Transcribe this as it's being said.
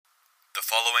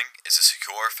The following is a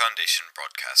Secure Foundation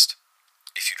broadcast.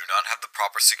 If you do not have the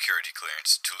proper security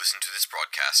clearance to listen to this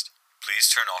broadcast, please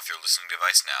turn off your listening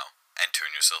device now and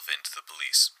turn yourself in to the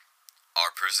police.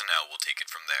 Our personnel will take it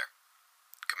from there.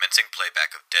 Commencing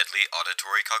playback of Deadly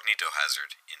Auditory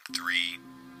Cognitohazard in 3,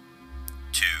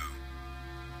 2,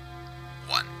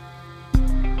 1.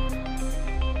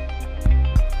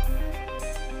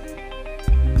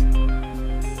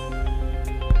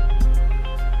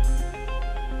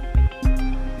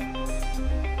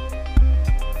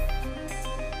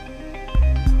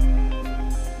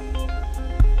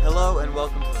 Hello and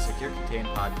welcome to the Secure Contained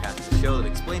Podcast, the show that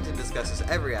explains and discusses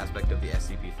every aspect of the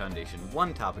SCP Foundation,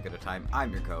 one topic at a time.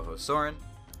 I'm your co-host Soren.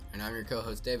 And I'm your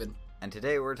co-host David. And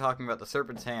today we're talking about the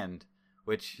Serpent's Hand,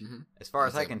 which, as far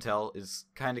as I can tell, is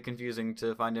kind of confusing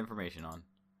to find information on.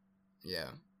 Yeah,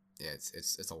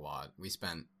 it's a lot.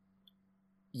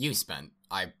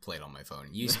 I played on my phone.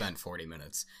 You spent 40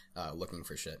 minutes looking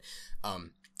for shit.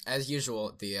 As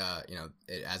usual,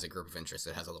 it has a group of interest.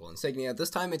 It has a little insignia. This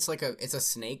time it's a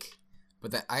snake,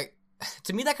 but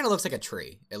to me that kind of looks like a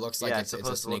tree. It looks like it's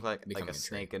supposed a snake to look like a tree.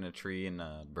 snake and a tree and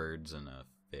birds and a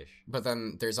fish. But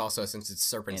then there's also, since it's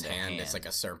Serpent's hand, it's like a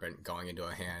hand. serpent going into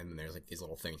a hand, and there's like these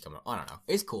little things coming up. I don't know.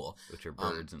 It's cool. Which are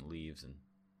birds and leaves and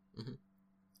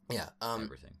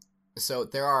everything. So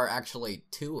there are actually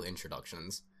two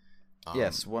introductions.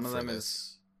 Yes, one of for them this.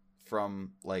 is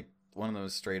from, one of them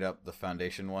is straight up the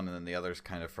Foundation one, and then the other's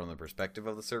kind of from the perspective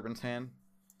of the Serpent's Hand.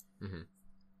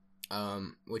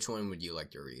 Which one would you like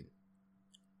to read?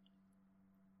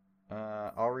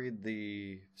 I'll read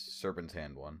the Serpent's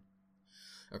Hand one.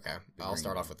 Okay, I'll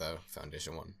start off with the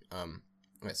Foundation one.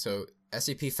 Right, so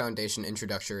SCP Foundation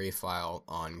introductory file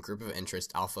on Group of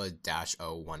Interest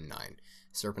Alpha-019,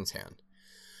 Serpent's Hand.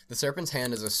 The Serpent's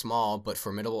Hand is a small but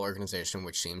formidable organization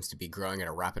which seems to be growing at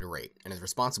a rapid rate and is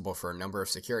responsible for a number of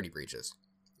security breaches.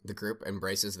 The group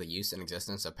embraces the use and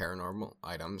existence of paranormal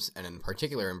items, and in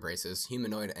particular embraces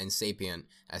humanoid and sapient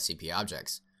SCP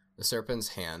objects. The Serpent's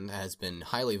Hand has been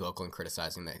highly vocal in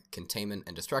criticizing the containment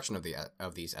and destruction of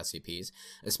these SCPs,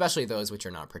 especially those which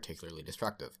are not particularly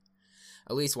destructive.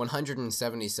 At least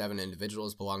 177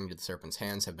 individuals belonging to the Serpent's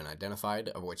Hands have been identified,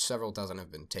 of which several dozen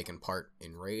have been taken part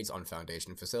in raids on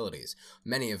Foundation facilities,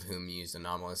 many of whom used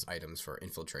anomalous items for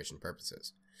infiltration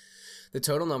purposes. The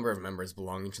total number of members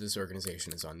belonging to this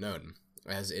organization is unknown,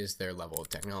 as is their level of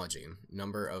technology,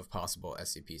 number of possible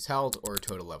SCPs held, or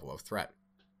total level of threat.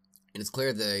 It is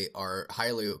clear they are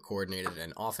highly coordinated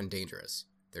and often dangerous.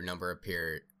 Their number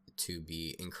appear to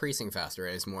be increasing faster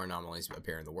as more anomalies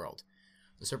appear in the world.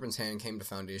 The Serpent's Hand came to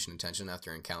Foundation attention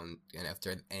after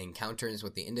encounters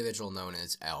with the individual known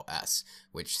as LS,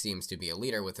 which seems to be a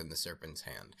leader within the Serpent's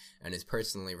Hand, and is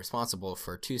personally responsible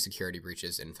for 2 security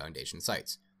breaches in Foundation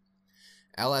sites.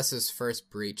 LS's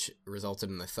first breach resulted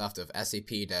in the theft of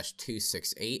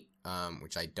SCP-268,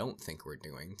 which I don't think we're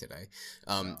doing today,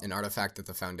 an artifact that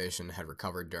the Foundation had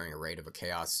recovered during a raid of a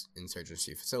Chaos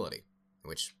Insurgency facility,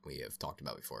 which we have talked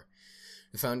about before.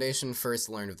 The Foundation first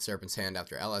learned of the Serpent's Hand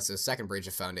after LS's second breach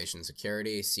of Foundation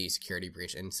security, see Security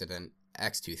Breach Incident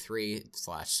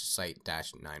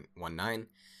X23/Site-919.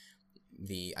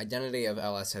 The identity of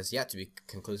LS has yet to be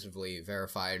conclusively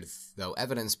verified, though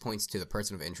evidence points to the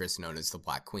person of interest known as the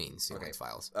Black Queen. See those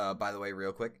files. By the way,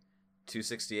 real quick,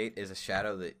 268 is a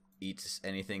shadow that eats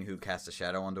anything who casts a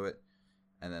shadow onto it,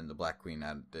 and then the Black Queen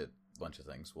added a bunch of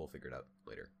things. We'll figure it out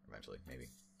later, eventually,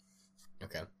 maybe.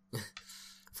 Okay.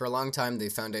 For a long time, the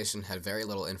Foundation had very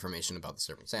little information about the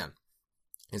Serpent's Hand.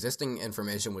 Existing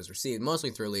information was received mostly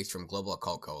through leaks from Global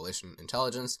Occult Coalition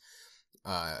Intelligence,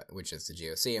 which is the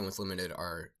GOC, and was limited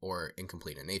or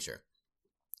incomplete in nature.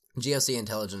 GOC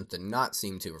intelligence did not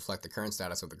seem to reflect the current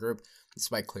status of the group,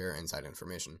 despite clear inside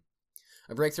information.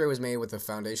 A breakthrough was made with the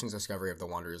Foundation's discovery of the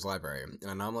Wanderer's Library, an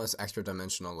anomalous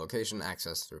extra-dimensional location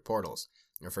accessed through portals,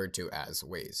 referred to as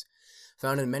ways,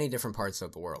 found in many different parts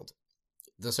of the world.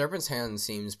 The Serpent's Hand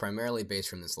seems primarily based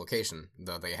from this location,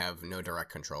 though they have no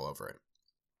direct control over it.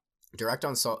 Direct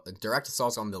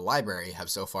assaults on the library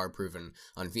have so far proven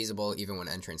unfeasible, even when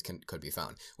entrance could be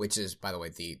found, which is, by the way,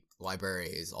 the library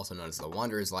is also known as the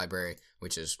Wanderer's Library,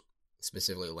 which is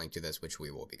specifically linked to this, which we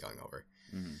will be going over.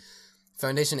 Mm-hmm.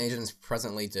 Foundation agents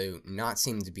presently do not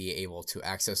seem to be able to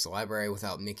access the library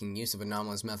without making use of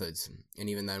anomalous methods, and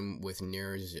even then with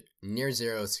near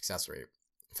zero success rate.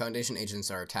 Foundation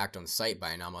agents are attacked on site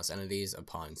by anomalous entities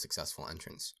upon successful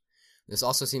entrance. This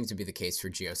also seems to be the case for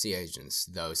GOC agents,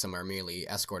 though some are merely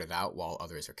escorted out while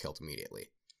others are killed immediately.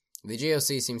 The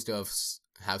GOC seems to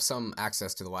have some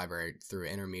access to the library through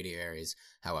intermediaries,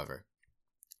 however.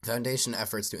 Foundation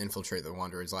efforts to infiltrate the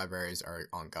Wanderer's libraries are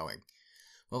ongoing.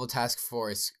 Mobile Task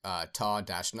Force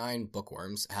TA-9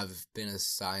 bookworms have been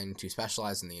assigned to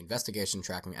specialize in the investigation,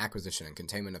 tracking, acquisition, and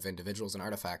containment of individuals and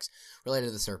artifacts related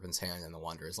to the Serpent's Hand and the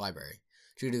Wanderer's Library.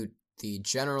 Due to the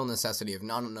general necessity of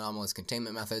non-anomalous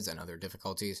containment methods and other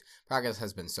difficulties, progress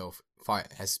has been so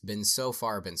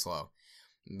far slow,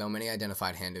 though many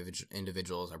identified hand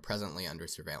individuals are presently under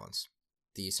surveillance.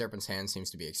 The Serpent's Hand seems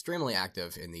to be extremely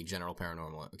active in the general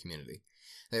paranormal community.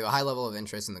 They have a high level of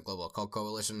interest in the Global Occult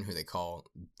Coalition, who they call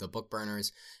the Book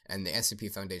Burners, and the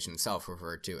SCP Foundation itself,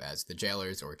 referred to as the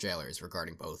Jailers or Jailers,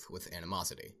 regarding both with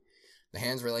animosity. The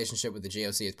Hand's relationship with the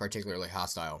GOC is particularly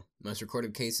hostile. Most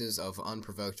recorded cases of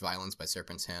unprovoked violence by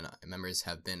Serpent's Hand members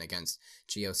have been against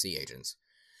GOC agents.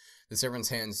 The Serpent's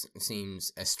Hand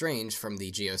seems estranged from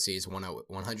the GOC's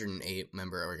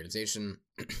 108-member organization,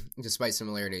 despite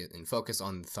similarities in focus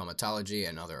on thaumatology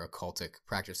and other occultic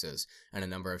practices, and a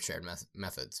number of shared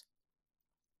methods.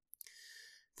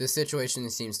 This situation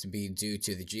seems to be due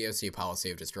to the GOC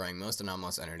policy of destroying most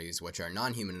anomalous entities which are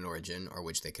non-human in origin or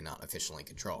which they cannot efficiently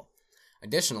control.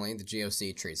 Additionally, the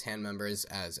GOC treats Hand members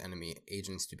as enemy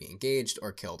agents to be engaged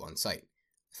or killed on sight.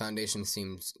 The Foundation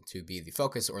seems to be the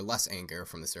focus or less anger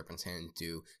from the Serpent's Hand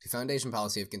due to Foundation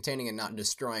policy of containing and not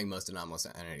destroying most anomalous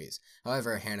entities.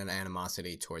 However, Hand and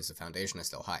animosity towards the Foundation is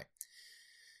still high.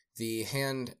 The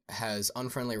Hand has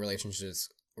unfriendly relations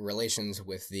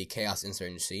with the Chaos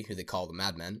Insurgency, who they call the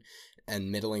Madmen, and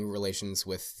middling relations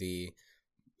with the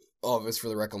Office for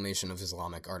the Reclamation of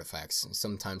Islamic Artifacts,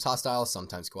 sometimes hostile,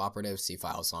 sometimes cooperative. See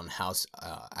files on House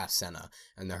Asena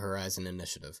and the Horizon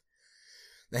Initiative.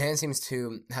 The Hand seems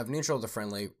to have neutral to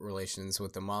friendly relations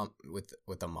with the Mama.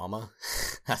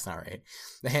 That's not right.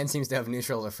 The Hand seems to have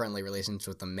neutral to friendly relations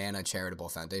with the Mana Charitable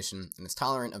Foundation and is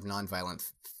tolerant of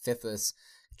nonviolent Fifthist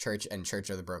Church and Church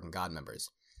of the Broken God members.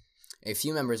 A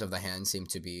few members of the Hand seem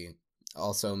to be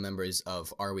also members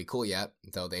of Are We Cool Yet,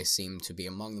 though they seem to be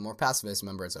among the more pacifist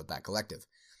members of that collective.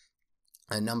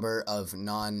 A number of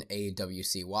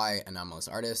non-AWCY anomalous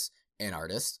artists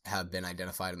have been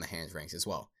identified in the Hand's ranks as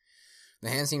well. The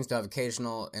Hand seems to have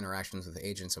occasional interactions with the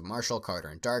agents of Marshall, Carter,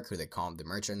 and Dark, who they call the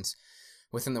Merchants,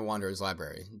 within the Wanderer's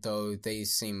Library, though they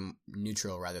seem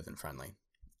neutral rather than friendly.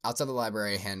 Outside the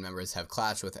library, Hand members have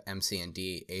clashed with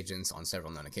MC&D agents on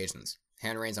several known occasions.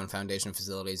 Hand raids on Foundation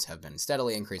facilities have been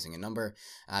steadily increasing in number,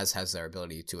 as has their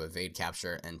ability to evade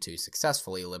capture and to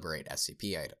successfully liberate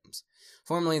SCP items.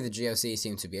 Formerly, the GOC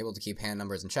seemed to be able to keep Hand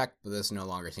numbers in check, but this no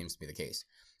longer seems to be the case.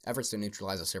 Efforts to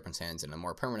neutralize the Serpent's Hands in a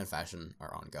more permanent fashion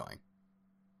are ongoing.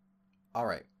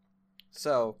 Alright,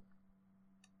 so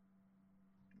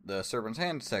the Serpent's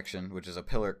Hand section, which is a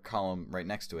pillar column right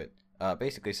next to it,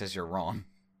 basically says you're wrong.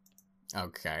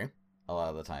 Okay. A lot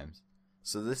of the times.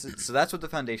 So that's what the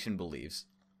Foundation believes,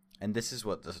 and this is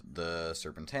what the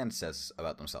Serpent's Hand says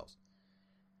about themselves.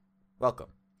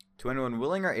 Welcome. To anyone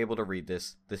willing or able to read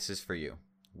this, this is for you.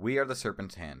 We are the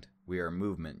Serpent's Hand. We are a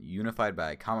movement unified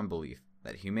by a common belief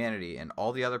that humanity and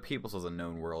all the other peoples of the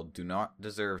known world do not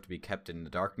deserve to be kept in the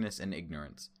darkness and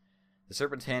ignorance. The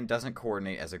Serpent's Hand doesn't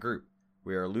coordinate as a group.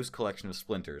 We are a loose collection of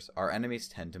splinters. Our enemies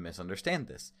tend to misunderstand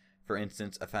this. For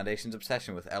instance, a Foundation's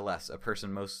obsession with LS, a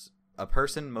person most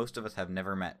of us have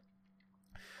never met.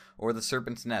 Or the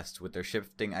Serpent's Nest with their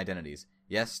shifting identities.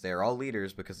 Yes, they are all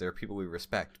leaders because they are people we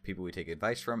respect, people we take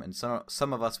advice from, and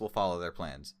some of us will follow their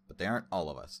plans, but they aren't all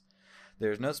of us.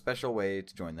 There is no special way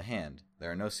to join the Hand.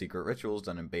 There are no secret rituals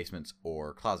done in basements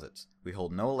or closets. We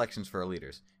hold no elections for our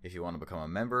leaders. If you want to become a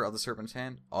member of the Serpent's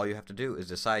Hand, all you have to do is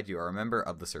decide you are a member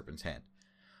of the Serpent's Hand.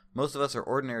 Most of us are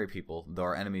ordinary people, though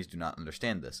our enemies do not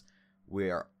understand this.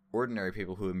 We are ordinary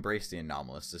people who embrace the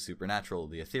anomalous, the supernatural,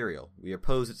 the ethereal. We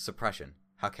oppose its suppression.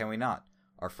 How can we not?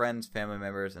 Our friends, family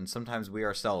members, and sometimes we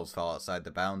ourselves fall outside the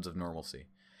bounds of normalcy.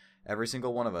 Every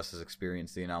single one of us has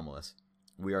experienced the anomalous.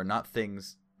 We are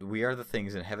the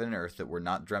things in heaven and earth that were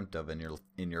not dreamt of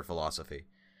in your philosophy.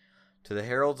 To the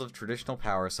heralds of traditional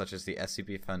powers such as the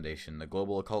SCP Foundation, the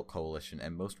Global Occult Coalition,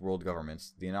 and most world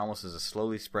governments, the anomalous is a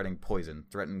slowly spreading poison,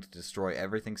 threatening to destroy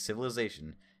everything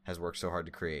civilization has worked so hard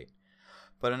to create.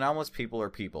 But anomalous people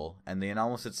are people, and the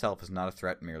anomalous itself is not a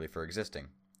threat merely for existing.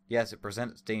 Yes, it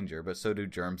presents danger, but so do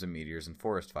germs and meteors and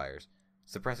forest fires.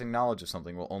 Suppressing knowledge of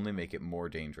something will only make it more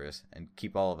dangerous, and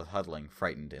keep all of us huddling,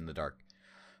 frightened in the dark.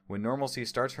 When normalcy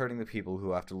starts hurting the people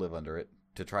who have to live under it,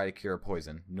 to try to cure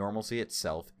poison, normalcy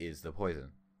itself is the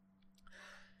poison.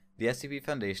 The SCP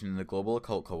Foundation and the Global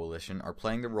Occult Coalition are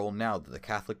playing the role now that the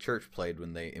Catholic Church played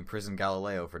when they imprisoned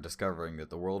Galileo for discovering that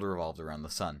the world revolved around the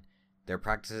sun. Their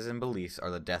practices and beliefs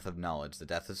are the death of knowledge, the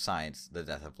death of science, the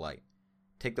death of light.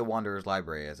 Take the Wanderer's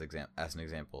Library as an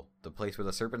example, the place where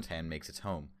the Serpent's Hand makes its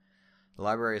home. The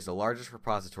library is the largest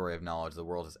repository of knowledge the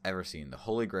world has ever seen, the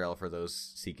holy grail for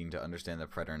those seeking to understand the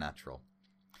preternatural.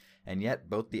 And yet,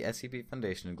 both the SCP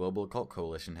Foundation and Global Occult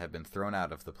Coalition have been thrown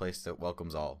out of the place that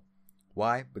welcomes all.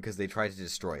 Why? Because they tried to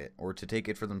destroy it, or to take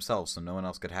it for themselves so no one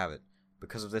else could have it.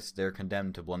 Because of this, they are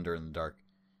condemned to blunder in the dark.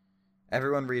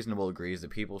 Everyone reasonable agrees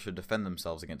that people should defend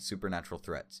themselves against supernatural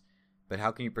threats. But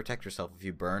how can you protect yourself if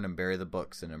you burn and bury the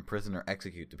books and imprison or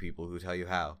execute the people who tell you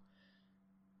how?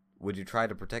 Would you try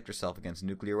to protect yourself against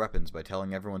nuclear weapons by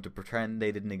telling everyone to pretend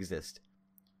they didn't exist?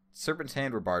 Serpent's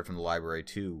Hand were barred from the library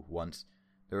too, once.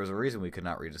 There was a reason we could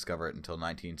not rediscover it until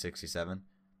 1967.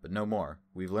 But no more.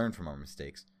 We've learned from our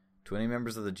mistakes. To any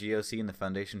members of the GOC and the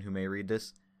Foundation who may read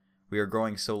this, we are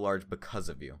growing so large because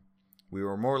of you. We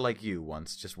were more like you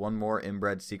once, just one more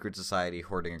inbred secret society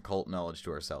hoarding occult knowledge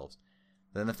to ourselves.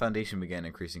 Then the Foundation began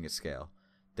increasing its scale.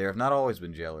 There have always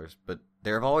been jailers, but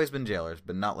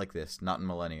not like this, not in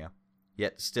millennia.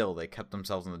 Yet still they kept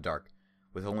themselves in the dark,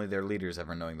 with only their leaders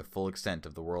ever knowing the full extent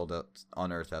of the world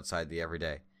on Earth outside the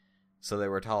everyday. So they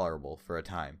were tolerable for a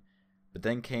time. But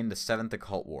then came the Seventh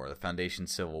Occult War, the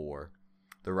Foundation's Civil War,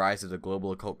 the rise of the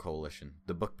Global Occult Coalition,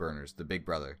 the Book Burners, the Big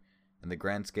Brother, and the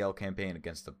grand-scale campaign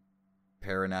against the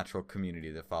paranatural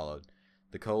community that followed.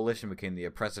 The Coalition became the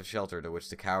oppressive shelter to which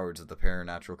the cowards of the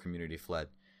paranatural community fled.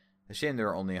 A shame there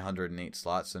are only 108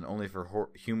 slots, and only for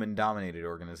human-dominated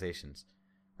organizations.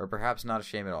 Or perhaps not a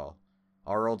shame at all.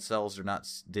 Our old selves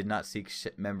did not seek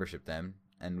membership then,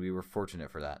 and we were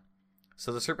fortunate for that.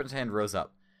 So the Serpent's Hand rose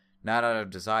up, not out of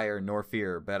desire nor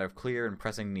fear, but out of clear and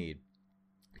pressing need,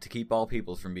 to keep all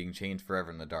peoples from being chained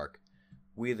forever in the dark.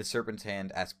 We, the Serpent's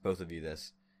Hand, ask both of you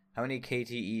this. How many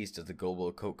KTEs does the Global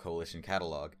Occult Coalition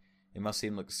catalog? It must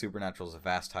seem like the supernatural is a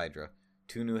vast hydra,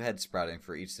 2 new heads sprouting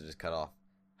for each that is cut off.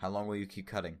 How long will you keep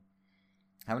cutting?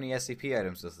 How many SCP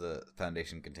items does the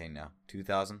Foundation contain now?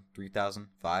 2,000? 3,000?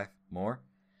 5? More?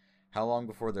 How long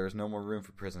before there is no more room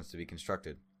for prisons to be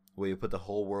constructed? Will you put the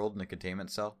whole world in a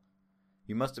containment cell?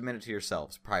 You must admit it to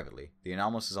yourselves, privately. The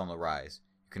anomalous is on the rise.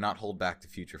 You cannot hold back the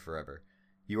future forever.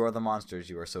 You are the monsters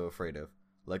you are so afraid of.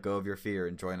 Let go of your fear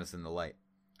and join us in the light.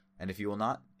 And if you will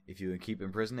not, if you keep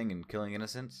imprisoning and killing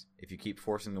innocents, if you keep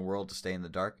forcing the world to stay in the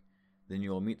dark, then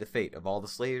you will meet the fate of all the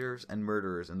slayers and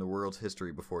murderers in the world's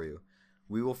history before you.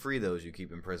 We will free those you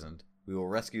keep imprisoned. We will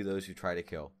rescue those you try to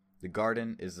kill. The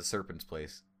garden is the Serpent's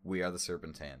place. We are the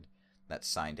Serpent's Hand. That's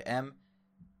signed M,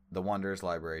 The Wanderers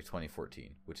Library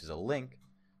 2014, which is a link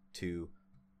to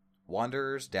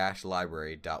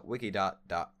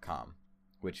wanderers-library.wikidot.com,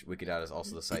 which Wikidot is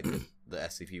also the site that the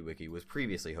SCP Wiki was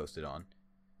previously hosted on.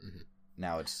 Mm-hmm.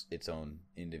 Now it's its own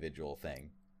individual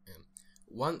thing. Yeah.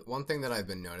 One thing that I've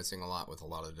been noticing a lot with a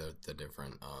lot of the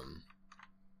different,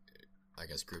 I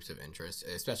guess, groups of interest,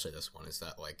 especially this one, is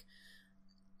that, like,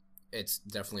 it's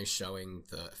definitely showing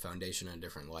the Foundation in a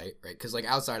different light, right? Because, like,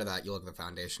 outside of that, you look at the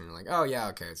Foundation and you're like, oh, yeah,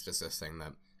 okay, it's just this thing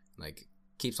that, like,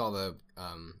 keeps all the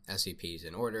SCPs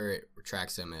in order, it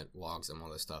retracts them, it logs them,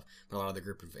 all this stuff. But a lot of the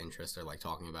group of interest are, like,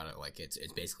 talking about it like it's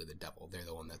basically the devil. They're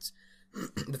the one that's...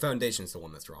 the Foundation's the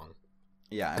one that's wrong.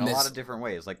 Yeah, in a lot of different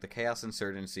ways. Like, the Chaos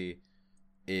Insurgency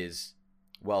is...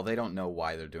 Well, they don't know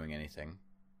why they're doing anything.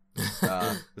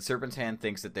 The Serpent's Hand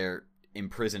thinks that they're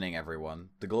imprisoning everyone.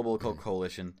 The Global Occult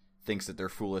Coalition thinks that they're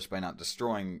foolish by not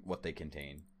destroying what they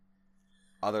contain.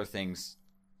 Other things,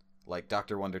 like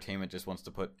Dr. Wondertainment just wants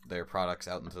to put their products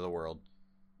out into the world.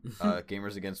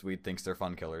 Gamers Against Weed thinks they're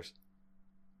fun killers.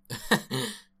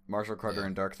 Marshall Carter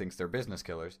and Dark thinks they're business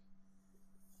killers.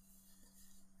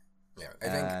 Yeah,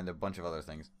 and a bunch of other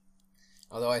things.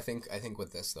 Although I think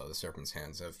with this, though, the Serpent's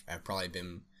Hands have probably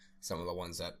been some of the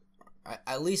ones that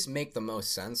at least make the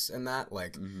most sense in that.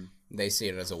 Like, they see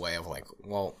it as a way of, like,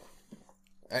 well,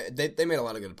 they made a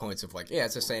lot of good points of, like, yeah,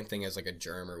 it's the same thing as, like, a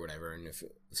germ or whatever, and if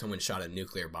someone shot a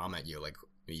nuclear bomb at you, like,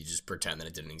 you just pretend that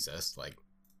it didn't exist, like...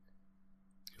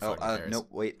 no,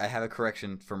 wait, I have a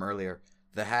correction from earlier.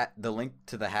 The link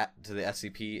to the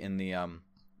SCP in the,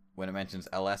 when it mentions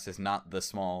LS is not the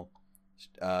small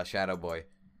Shadow Boy.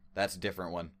 That's a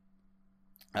different one.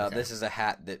 Okay. This is a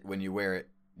hat that when you wear it,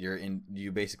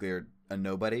 you basically are a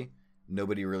nobody.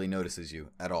 Nobody really notices you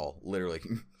at all, literally.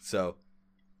 So,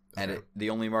 and the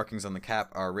only markings on the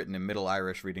cap are written in Middle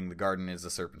Irish, reading "The garden is the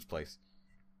serpent's place."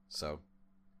 So,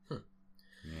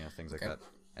 yeah, things like that.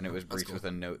 And it was breached with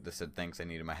a note that said, "Thanks, I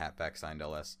needed my hat back, signed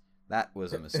LS." That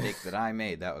was a mistake that I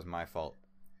made. That was my fault.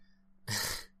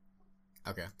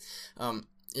 Okay.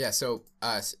 Yeah, so,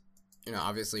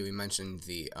 obviously we mentioned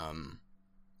the,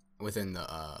 within the,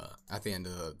 at the end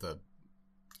of the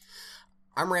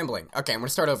I'm rambling. Okay, I'm going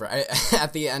to start over.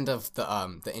 At the end of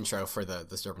the intro for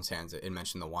the Serpent's Hands, it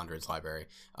mentioned the Wanderers Library.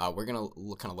 We're going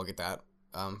to kind of look at that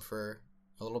for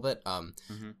a little bit.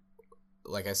 Mm-hmm.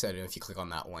 Like I said, if you click on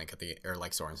that link at the, or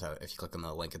like Soren said, if you click on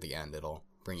the link at the end, it'll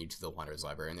bring you to the Wanderers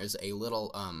Library. And there's a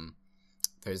little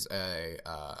there's a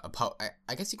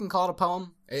I guess you can call it a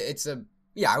poem. It's a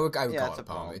I would call it a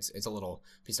poem. It's a little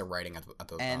piece of writing at the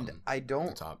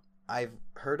the top. I've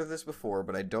heard of this before,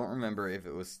 but I don't remember if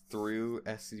it was through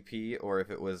SCP or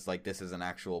if it was like this is an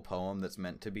actual poem that's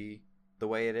meant to be the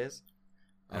way it is.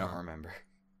 I don't remember.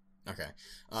 Okay.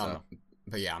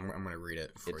 But yeah, I'm going to read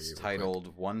it for you. It's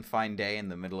titled "One Fine Day in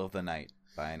the Middle of the Night"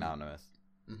 by Anonymous.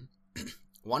 Mm-hmm.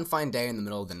 One fine day in the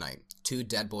middle of the night, two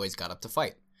dead boys got up to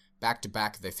fight. Back to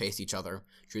back, they faced each other,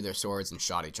 drew their swords, and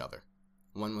shot each other.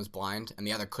 One was blind, and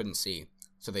the other couldn't see,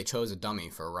 so they chose a dummy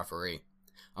for a referee.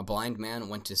 A blind man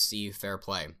went to see fair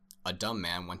play. A dumb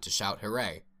man went to shout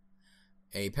hooray.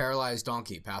 A paralyzed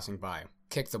donkey passing by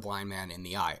kicked the blind man in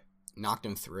the eye, knocked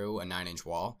him through a 9-inch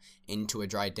wall into a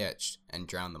dry ditch, and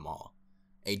drowned them all.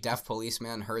 A deaf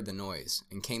policeman heard the noise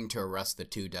and came to arrest the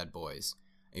two dead boys.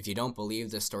 If you don't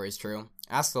believe this story's true,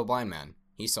 ask the blind man.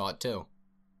 He saw it too.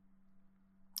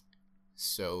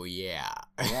 So yeah.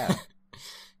 Yeah.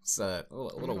 It's a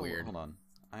little weird. Hold on.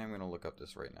 I am going to look up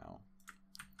this right now.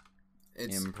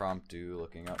 It's impromptu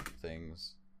looking up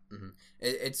things. Mm-hmm.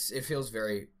 It feels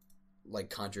very like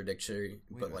contradictory,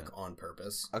 but like on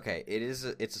purpose. Okay, it's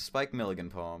a Spike Milligan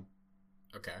poem.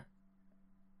 Okay.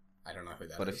 I don't know who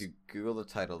that is. But if you Google the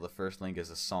title, the first link is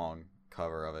a song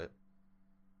cover of it.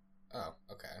 Oh,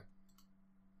 okay.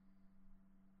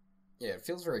 Yeah, it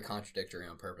feels very contradictory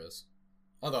on purpose.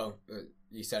 Although,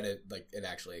 you said it, like, it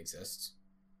actually exists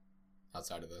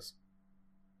outside of this.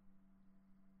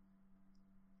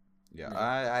 Yeah, no.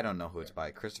 I don't know who it's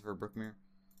by. Christopher Brookmere?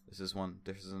 This is one.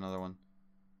 This is another one.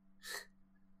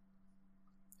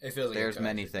 It feels like there's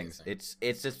many things. It's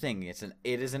a thing. It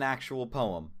is an actual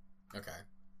poem. Okay.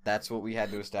 That's what we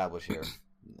had to establish here.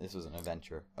 This was an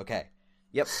adventure. Okay.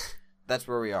 Yep. That's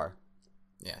where we are.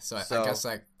 Yeah, so I guess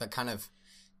like that kind of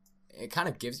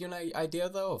gives you an idea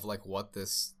though of like what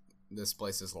this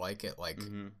place is like. It like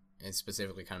it's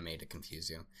specifically kind of made to confuse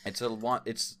you. It's a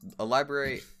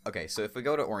library. Okay, so if we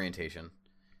go to orientation,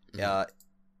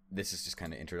 this is just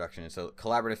kind of introduction. It's a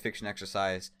collaborative fiction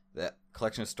exercise, that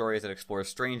collection of stories that explores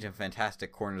strange and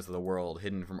fantastic corners of the world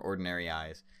hidden from ordinary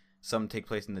eyes. Some take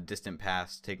place in the distant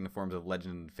past, taking the forms of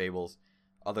legend and fables.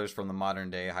 Others from the modern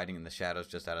day, hiding in the shadows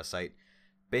just out of sight.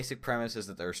 Basic premise is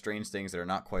that there are strange things that are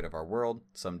not quite of our world.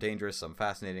 Some dangerous, some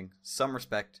fascinating, some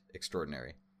respect,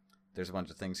 extraordinary. There's a bunch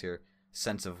of things here.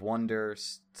 Sense of wonder,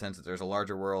 sense that there's a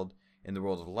larger world. In the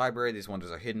world of the library, these wonders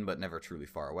are hidden but never truly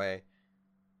far away.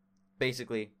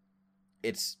 Basically,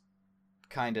 it's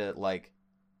kind of like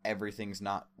everything's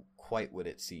not quite what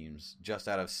it seems. Just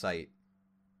out of sight,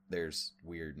 there's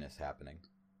weirdness happening.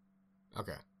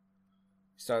 Okay.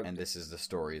 And this is the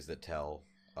stories that tell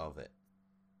of it.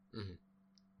 Mm-hmm.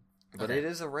 But it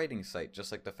is a writing site,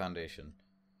 just like the Foundation.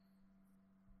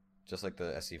 Just like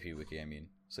the SCP Wiki, I mean.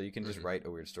 So you can just write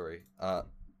a weird story.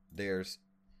 There's...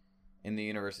 In the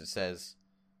universe, it says...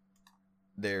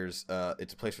 There's...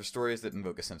 it's a place for stories that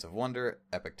invoke a sense of wonder,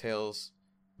 epic tales...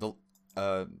 blah.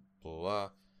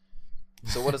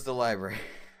 So what is the library?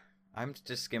 I'm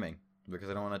just skimming, because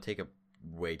I don't want to take up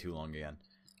way too long again.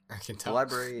 I can tell. The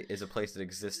library is a place that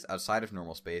exists outside of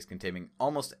normal space, containing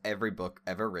almost every book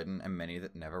ever written and many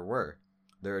that never were.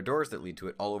 There are doors that lead to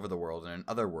it all over the world and in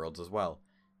other worlds as well.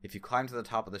 If you climb to the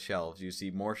top of the shelves, you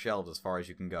see more shelves as far as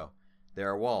you can go. There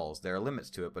are walls, there are limits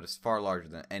to it, but it's far larger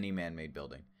than any man-made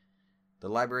building. The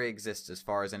library exists as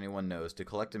far as anyone knows to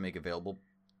collect and make available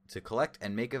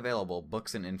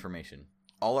books and information.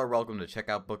 All are welcome to check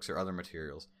out books or other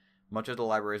materials. Much of the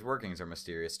library's workings are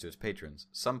mysterious to its patrons.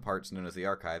 Some parts, known as the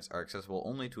archives, are accessible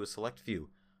only to a select few,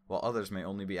 while others may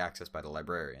only be accessed by the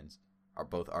librarians.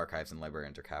 Both archives and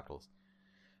librarians are capitals.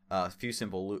 There are a few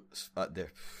simple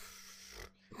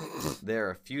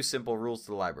rules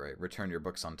to the library. Return your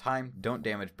books on time, don't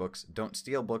damage books, don't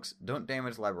steal books, don't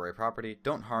damage library property,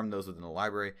 don't harm those within the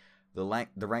library. The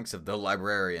ranks of the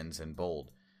librarians, in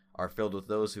bold, are filled with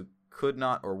those who could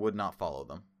not or would not follow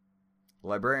them. The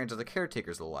librarians are the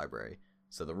caretakers of the library,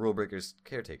 so the rule breakers,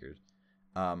 caretakers,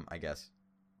 I guess,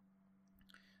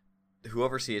 who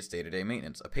oversee its day-to-day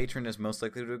maintenance. A patron is most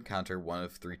likely to encounter one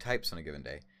of three types on a given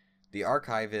day. The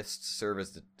archivists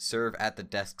serve at the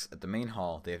desks at the main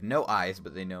hall. They have no eyes,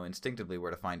 but they know instinctively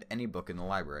where to find any book in the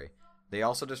library. They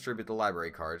also distribute the library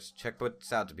cards, check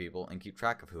books out to people, and keep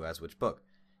track of who has which book.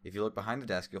 If you look behind the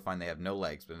desk, you'll find they have no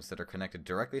legs, but instead are connected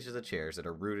directly to the chairs that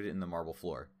are rooted in the marble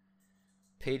floor.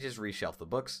 Pages reshelf the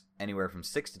books, anywhere from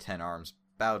 6 to 10 arms,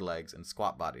 bowed legs, and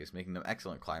squat bodies, making them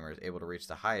excellent climbers, able to reach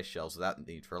the highest shelves without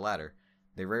the need for a ladder.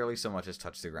 They rarely so much as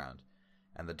touch the ground.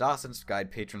 And the Dawsons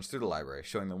guide patrons through the library,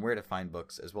 showing them where to find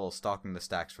books, as well as stalking the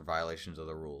stacks for violations of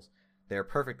the rules. They are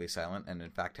perfectly silent, and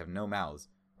in fact have no mouths.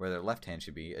 Where their left hand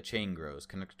should be, a chain grows,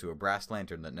 connected to a brass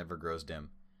lantern that never grows dim.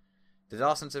 The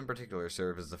Dawsons in particular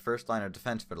serve as the first line of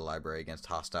defense for the library against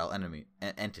hostile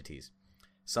entities.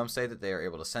 Some say that they are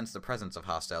able to sense the presence of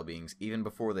hostile beings even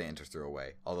before they enter through a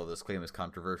way, although this claim is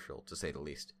controversial, to say the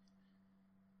least.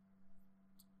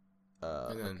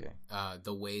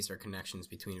 The ways are connections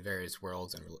between various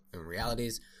worlds and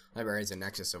realities. Library is a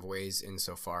nexus of ways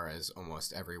insofar as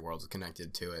almost every world is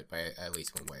connected to it by at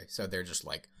least one way. So they're just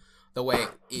like the way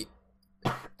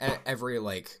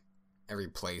every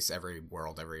place, every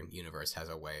world, every universe has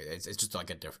a way. It's just like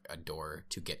a door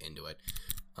to get into it.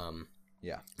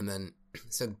 Yeah. And then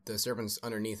so the serpents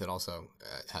underneath it also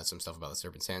has some stuff about the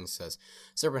serpent's hand. It says,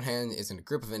 Serpent Hand is a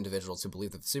group of individuals who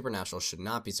believe that the supernatural should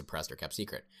not be suppressed or kept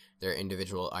secret. Their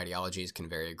individual ideologies can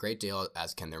vary a great deal,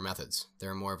 as can their methods.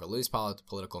 They're more of a loose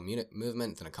political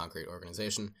movement than a concrete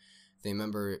organization. The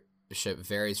membership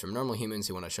varies from normal humans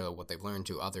who want to show what they've learned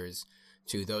to others,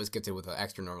 to those gifted with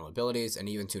extra normal abilities, and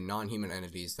even to non-human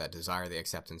entities that desire the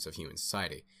acceptance of human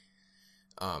society.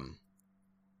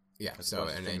 Yeah, There's so a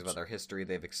bunch of things about their history.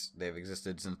 They've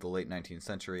existed since the late 19th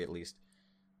century, at least.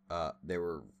 They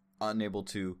were unable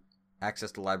to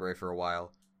access the library for a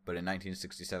while, but in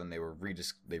 1967 they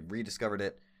rediscovered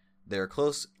it. They're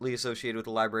closely associated with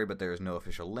the library, but there is no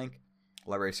official link.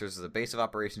 The library serves as a base of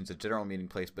operations, a general meeting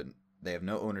place, but they have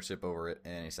no ownership over it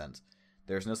in any sense.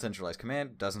 There is no centralized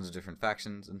command, dozens of different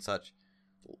factions and such.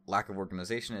 Lack of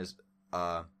organization is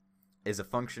a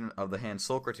function of the hand's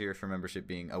sole criteria for membership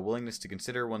being a willingness to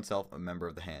consider oneself a member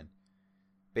of the hand.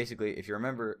 Basically, if you're a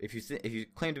member, if you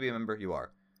claim to be a member, you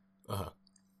are.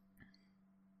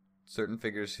 Certain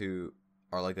figures who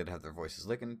are likely to have their voices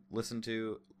listened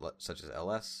to, such as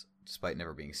LS, despite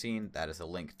never being seen, that is a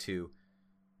link to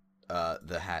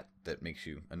the hat that makes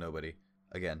you a nobody.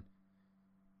 Again,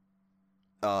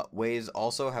 ways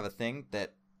also have a thing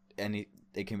that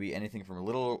it can be anything from a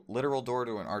literal door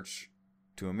to an arch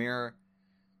to a mirror.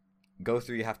 Go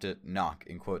through, you have to knock,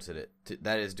 in quotes at it.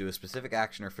 That is, do a specific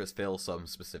action or fulfill some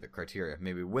specific criteria.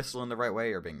 Maybe whistle in the right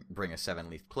way, or bring a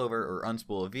 7-leaf clover, or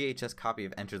unspool a VHS copy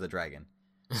of Enter the Dragon.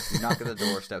 You knock at the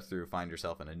door, step through, find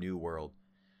yourself in a new world.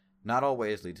 Not all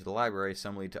ways lead to the library.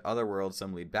 Some lead to other worlds,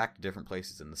 some lead back to different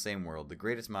places in the same world. The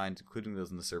greatest minds, including those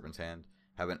in the Serpent's Hand,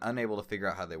 have been unable to figure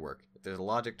out how they work. If there's a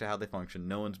logic to how they function,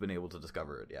 no one's been able to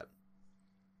discover it yet.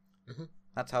 Mm-hmm.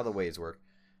 That's how the ways work.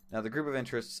 Now, the group of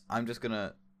interests, I'm just going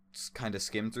to kind of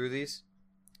skim through these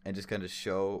and just kind of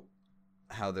show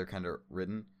how they're kind of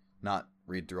written. Not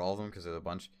read through all of them because there's a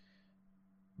bunch.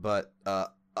 But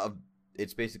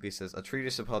it basically says, a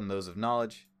treatise upon those of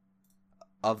knowledge,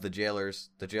 of the jailers.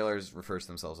 The jailers refers to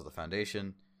themselves as the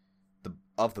Foundation.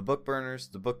 Of the book burners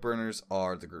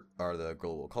are the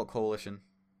Global Cult Coalition.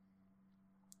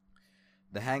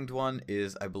 The Hanged One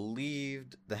is, I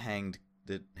believe, the Hanged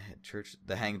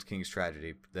King's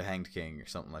Tragedy, the Hanged King, or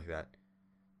something like that.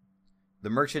 The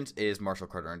Merchant is Marshall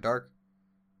Carter and Dark.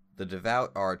 The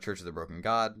Devout are Church of the Broken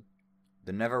God.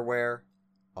 The Neverwhere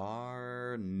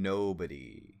are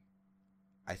Nobody.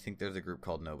 I think there's a group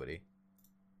called Nobody.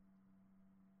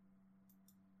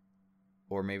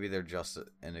 Or maybe they're just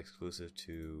an exclusive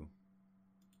to...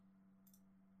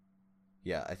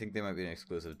 Yeah, I think they might be an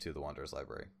exclusive to the Wanderer's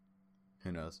Library.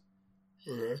 Who knows?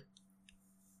 Mm-hmm.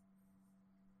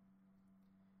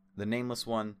 The Nameless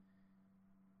One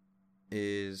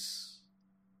is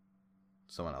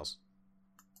someone else.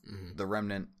 Mm-hmm. The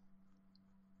Remnant,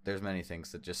 there's many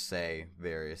things that just say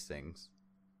various things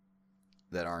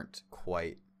that aren't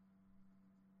quite...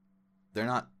 They're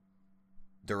not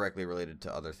directly related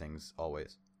to other things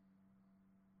always.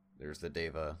 There's the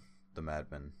Deva, the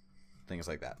Madmen, things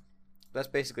like that. That's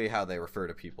basically how they refer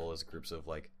to people, as groups of,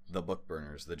 like, the book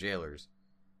burners, the jailers,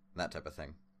 that type of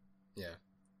thing. Yeah.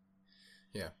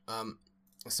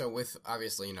 So with,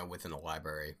 obviously, within a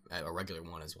library, a regular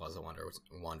one as well as the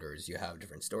Wanderers, you have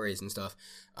different stories and stuff.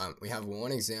 We have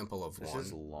one example of one. This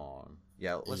is long.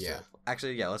 Yeah, let's do it.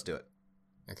 Actually, yeah, let's do it.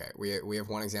 Okay, we have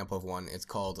one example of one. It's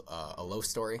called A Loaf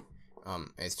Story.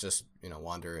 It's just,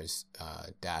 Wanderers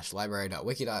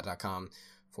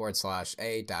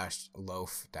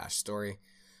library.wiki.com/a-loaf-story.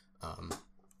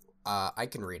 I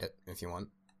can read it if you want.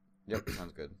 Yep,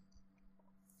 sounds good.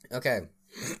 Okay.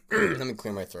 Let me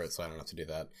clear my throat so I don't have to do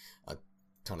that a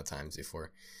ton of times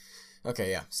before. Okay,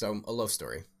 yeah. So, A Loaf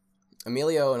Story.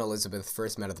 Emilio and Elizabeth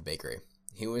first met at the bakery.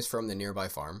 He was from the nearby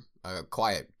farm, a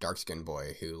quiet, dark-skinned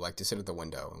boy who liked to sit at the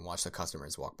window and watch the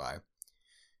customers walk by.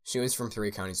 She was from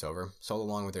 3 counties over, sold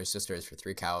along with her sisters for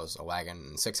 3 cows, a wagon,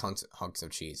 and 6 hunks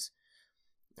of cheese.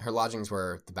 Her lodgings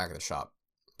were the back of the shop.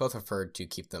 Both preferred to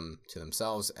keep them to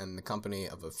themselves and the company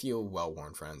of a few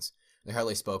well-worn friends. They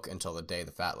hardly spoke until the day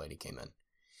the fat lady came in.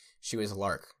 She was a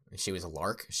lark. She was a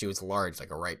lark? She was large like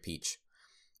a ripe peach.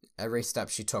 Every step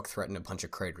she took threatened to punch a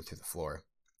crater through the floor.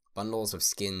 Bundles of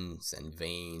skins and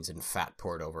veins and fat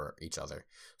poured over each other,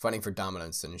 fighting for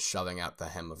dominance and shoving out the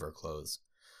hem of her clothes.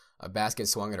 A basket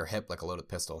swung at her hip like a loaded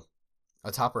pistol.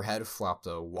 Atop her head flopped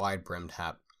a wide-brimmed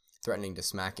hat, threatening to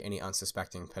smack any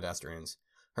unsuspecting pedestrians.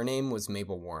 Her name was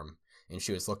Mabel Worm, and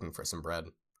she was looking for some bread.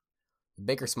 The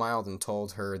baker smiled and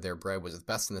told her their bread was the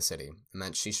best in the city, and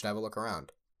that she should have a look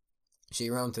around. She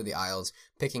roamed through the aisles,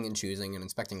 picking and choosing and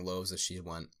inspecting loaves as she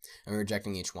went, and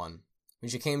rejecting each one. When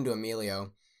she came to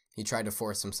Emilio, he tried to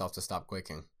force himself to stop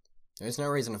quaking. There's no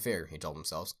reason to fear, he told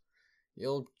himself.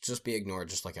 You'll just be ignored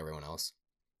just like everyone else.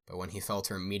 But when he felt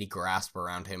her meaty grasp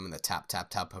around him and the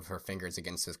tap-tap-tap of her fingers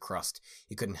against his crust,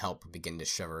 he couldn't help but begin to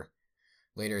shiver.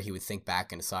 Later, he would think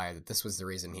back and decide that this was the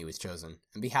reason he was chosen,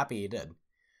 and be happy he did.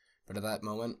 But at that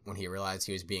moment, when he realized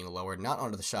he was being lowered not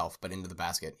onto the shelf, but into the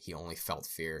basket, he only felt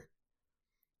fear.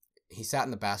 He sat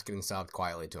in the basket and sobbed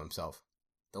quietly to himself.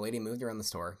 The lady moved around the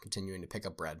store, continuing to pick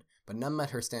up bread, but none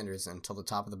met her standards until the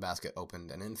top of the basket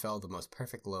opened and in fell the most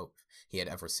perfect loaf he had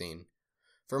ever seen.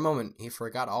 For a moment, he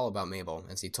forgot all about Mabel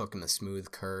as he took in the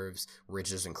smooth curves,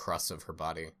 ridges, and crusts of her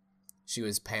body. She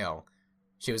was pale.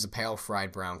 She was a pale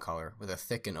fried brown color, with a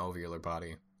thick and ovular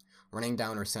body. Running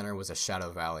down her center was a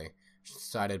shadow valley,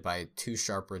 sided by 2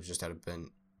 sharp ridges that had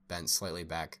been bent slightly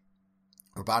back.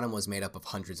 Her bottom was made up of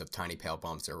hundreds of tiny pale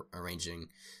bumps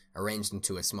arranged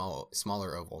into a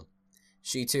smaller oval.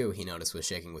 She, too, he noticed, was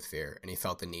shaking with fear, and he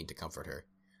felt the need to comfort her.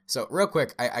 So, real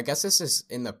quick, I guess this is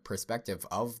in the perspective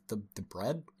of the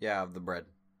bread? Yeah, of the bread.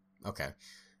 Okay.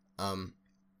 Don't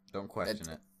question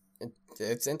it.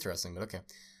 It's interesting, but okay.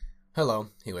 Hello,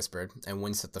 he whispered, and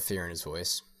winced at the fear in his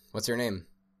voice. What's your name?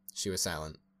 She was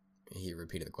silent. He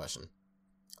repeated the question.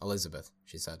 Elizabeth,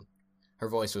 she said. Her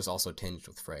voice was also tinged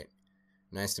with fright.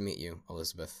 Nice to meet you,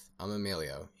 Elizabeth. I'm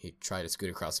Emilio. He tried to scoot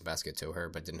across the basket to her,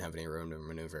 but didn't have any room to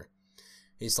maneuver.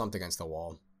 He slumped against the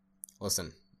wall.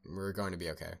 Listen, we're going to be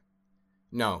okay.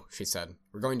 No, she said.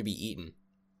 We're going to be eaten.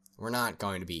 We're not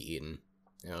going to be eaten.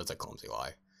 It was a clumsy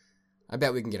lie. I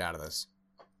bet we can get out of this.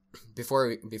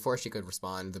 Before she could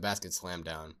respond, the basket slammed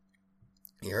down.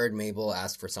 He heard Mabel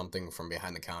ask for something from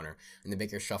behind the counter, and the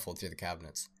baker shuffled through the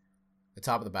cabinets. The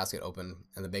top of the basket opened,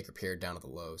 and the baker peered down at the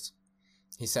loaves.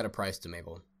 He set a price to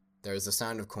Mabel. There was the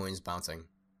sound of coins bouncing.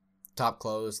 The top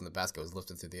closed, and the basket was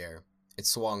lifted through the air. It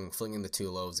swung, flinging the 2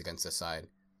 loaves against the side.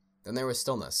 Then there was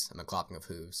stillness, and the clopping of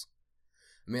hooves.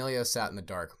 Emilio sat in the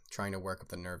dark, trying to work up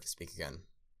the nerve to speak again.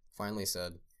 Finally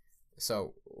said,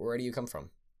 So, where do you come from?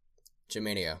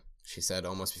 Germania, she said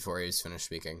almost before he was finished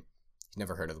speaking. He'd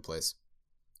never heard of the place.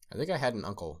 I think I had an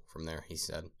uncle from there, he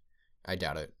said. I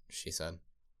doubt it, she said.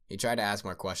 He tried to ask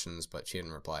more questions, but she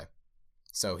didn't reply.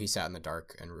 So he sat in the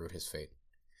dark and rued his fate.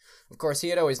 Of course, he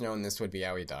had always known this would be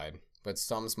how he died, but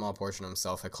some small portion of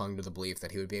himself had clung to the belief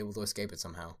that he would be able to escape it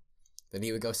somehow. That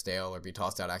he would go stale or be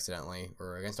tossed out accidentally,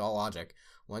 or against all logic.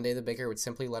 One day the baker would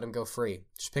simply let him go free,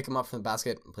 just pick him up from the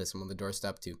basket and place him on the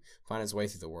doorstep to find his way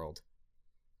through the world.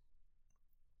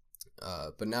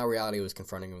 But now reality was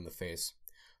confronting him in the face.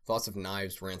 Thoughts of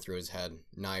knives ran through his head,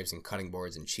 knives and cutting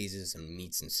boards and cheeses and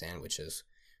meats and sandwiches.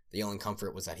 The only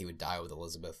comfort was that he would die with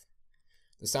Elizabeth.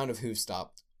 The sound of hooves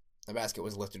stopped. The basket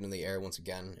was lifted in the air once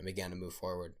again and began to move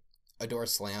forward. A door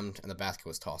slammed and the basket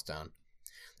was tossed down.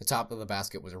 The top of the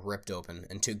basket was ripped open,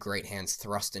 and 2 great hands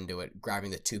thrust into it, grabbing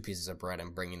the 2 pieces of bread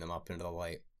and bringing them up into the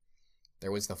light.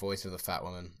 There was the voice of the fat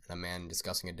woman and a man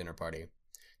discussing a dinner party.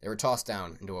 They were tossed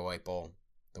down into a white bowl.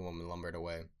 The woman lumbered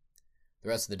away. The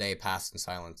rest of the day passed in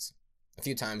silence. A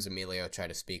few times Emilio tried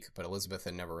to speak, but Elizabeth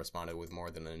had never responded with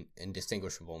more than an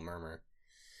indistinguishable murmur.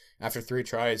 After 3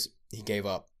 tries, he gave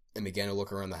up and began to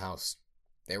look around the house.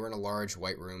 They were in a large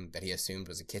white room that he assumed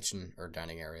was a kitchen or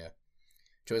dining area.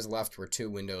 To his left were 2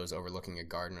 windows overlooking a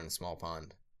garden and a small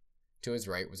pond. To his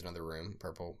right was another room,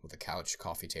 purple, with a couch,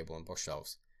 coffee table, and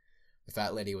bookshelves. The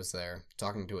fat lady was there,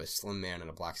 talking to a slim man in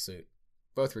a black suit.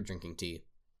 Both were drinking tea.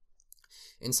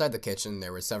 Inside the kitchen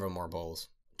there were several more bowls.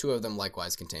 2 of them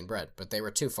likewise contained bread, but they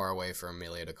were too far away for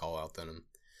Emilio to call out them.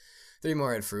 3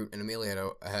 more had fruit, and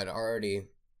Emilio had already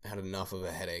had enough of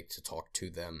a headache to talk to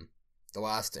them. The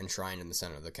last, enshrined in the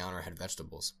center of the counter, had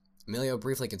vegetables. Emilio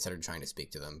briefly considered trying to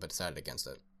speak to them, but decided against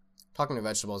it. Talking to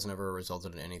vegetables never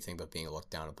resulted in anything but being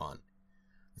looked down upon.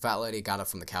 The fat lady got up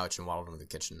from the couch and waddled into the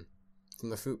kitchen. From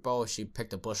the fruit bowl, she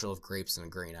picked a bushel of grapes and a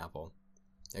green apple.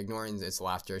 Ignoring its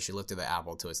laughter, she lifted the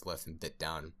apple to its lip and bit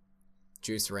down.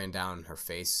 Juice ran down her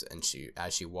face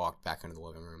as she walked back into the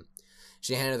living room.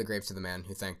 She handed the grape to the man,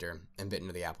 who thanked her, and bit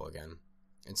into the apple again.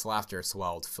 Its laughter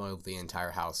swelled, filled the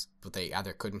entire house, but they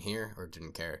either couldn't hear or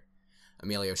didn't care.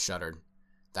 Emilio shuddered.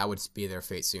 That would be their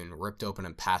fate soon, ripped open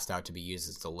and passed out to be used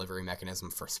as a delivery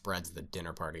mechanism for spreads at the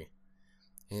dinner party.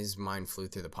 His mind flew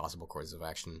through the possible courses of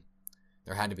action.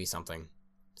 There had to be something.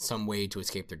 Some way to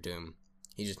escape their doom.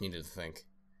 He just needed to think.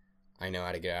 I know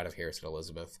how to get out of here, said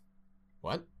Elizabeth.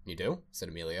 What? You do? Said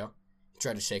Emilio. He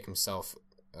tried to shake himself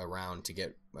around to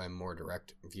get a more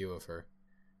direct view of her.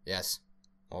 Yes.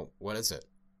 Well, what is it?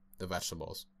 The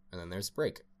vegetables. And then there's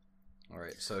break.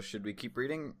 Alright, so should we keep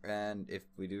reading? And if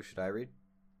we do, should I read?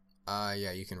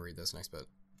 Yeah, you can read this next bit.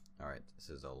 Alright, this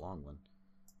is a long one.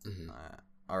 Mm-hmm.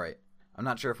 Alright, I'm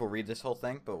not sure if we'll read this whole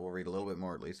thing, but we'll read a little bit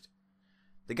more at least.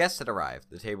 The guests had arrived.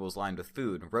 The table was lined with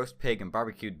food, roast pig and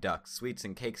barbecued duck, sweets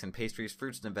and cakes and pastries,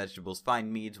 fruits and vegetables,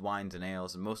 fine meads, wines and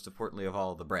ales, and most importantly of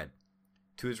all, the bread.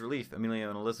 To his relief, Emilio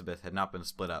and Elizabeth had not been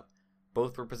split up.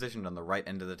 Both were positioned on the right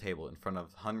end of the table, in front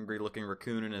of a hungry-looking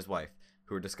raccoon and his wife,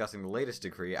 who were discussing the latest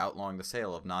decree outlawing the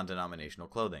sale of non-denominational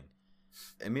clothing.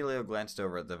 Emilio glanced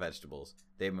over at the vegetables.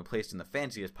 They had been placed in the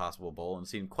fanciest possible bowl and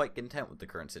seemed quite content with the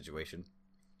current situation.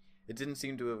 It didn't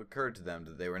seem to have occurred to them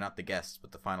that they were not the guests,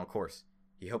 but the final course.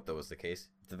 He hoped that was the case.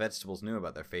 If the vegetables knew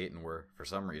about their fate and were, for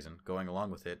some reason, going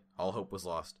along with it, all hope was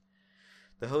lost.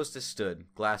 The hostess stood,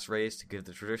 glass raised, to give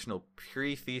the traditional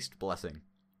pre-feast blessing.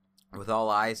 With all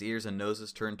eyes, ears, and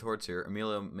noses turned towards her,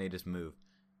 Emilio made his move.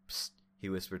 Psst, he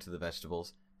whispered to the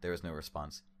vegetables. There was no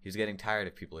response. He was getting tired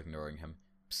of people ignoring him.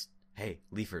 Psst, hey,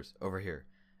 leafers, over here.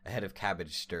 A head of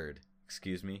cabbage stirred.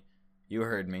 Excuse me? You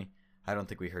heard me. I don't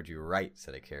think we heard you right,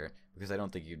 said a carrot, because I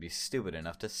don't think you'd be stupid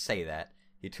enough to say that.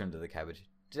 He turned to the cabbage.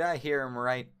 Did I hear him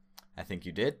right? I think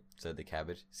you did, said the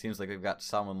cabbage. Seems like we've got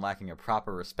someone lacking a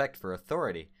proper respect for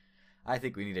authority. I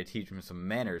think we need to teach him some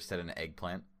manners, said an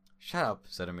eggplant. Shut up,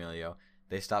 said Emilio.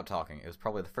 They stopped talking. It was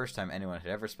probably the first time anyone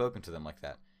had ever spoken to them like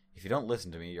that. If you don't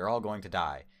listen to me, you're all going to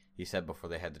die, he said before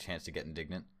they had the chance to get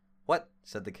indignant. What?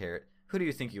 Said the carrot. Who do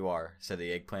you think you are? Said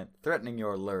the eggplant. Threatening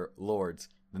your lords.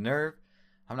 The nerve?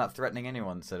 I'm not threatening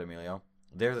anyone, said Emilio.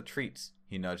 They're the treats.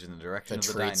 He nudged in the direction of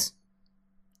the diner.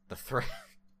 The threat.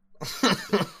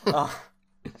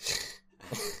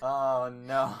 Oh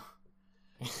no.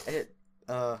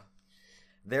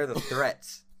 They're the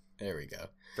threats. There we go.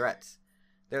 Threats.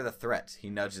 They're the threats. He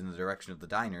nudged in the direction of the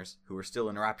diners, who were still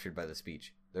enraptured by the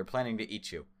speech. They're planning to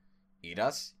eat you. Eat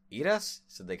us? Eat us?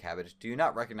 Said the cabbage. Do you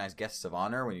not recognize guests of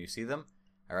honor when you see them?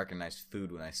 I recognize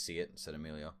food when I see it, said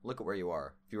Emilio. Look at where you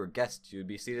are. If you were guests, you would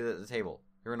be seated at the table.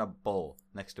 You're in a bowl,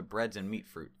 next to breads and meat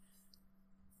fruit.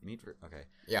 Meat fruit? Okay.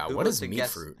 Yeah, what is meat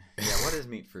fruit? Yeah, what is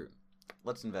meat fruit?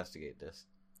 Let's investigate this.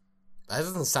 That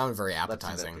doesn't sound very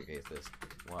appetizing. Let's investigate this.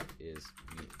 What is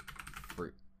meat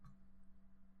fruit?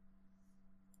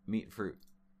 Meat fruit.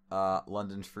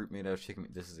 London's fruit made out of chicken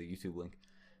meat. This is a YouTube link.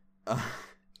 I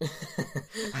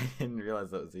didn't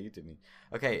realize that was a YouTube link.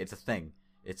 Okay, it's a thing.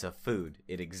 It's a food.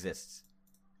 It exists.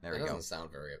 There we go. That doesn't sound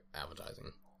very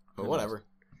appetizing. But whatever.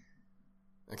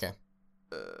 Okay.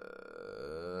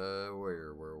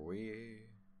 Where were we?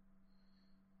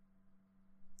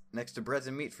 Next to breads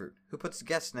and meat fruit. Who puts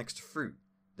guests next to fruit?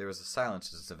 There was a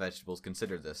silence as the vegetables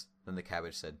considered this. Then the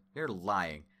cabbage said, You're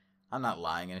lying. I'm not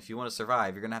lying, and if you want to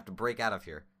survive, you're going to have to break out of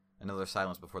here. Another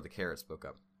silence before the carrot spoke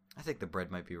up. I think the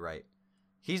bread might be right.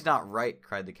 He's not right,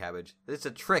 cried the cabbage. It's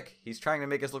a trick. He's trying to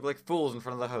make us look like fools in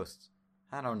front of the hosts.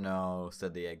 I don't know,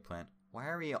 said the eggplant. Why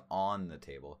are we on the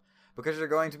table? Because you're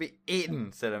going to be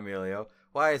eaten, said Emilio.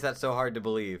 Why is that so hard to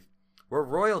believe? We're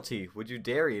royalty. Would you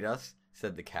dare eat us?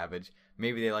 Said the cabbage.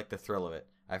 Maybe they like the thrill of it.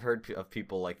 I've heard of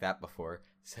people like that before,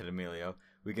 said Emilio.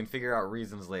 We can figure out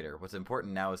reasons later. What's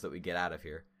important now is that we get out of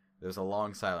here. There was a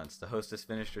long silence. The hostess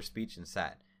finished her speech and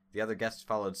sat. The other guests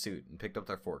followed suit and picked up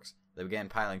their forks. They began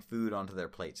piling food onto their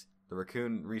plates. The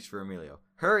raccoon reached for Emilio.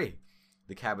 Hurry!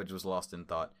 The cabbage was lost in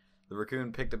thought. The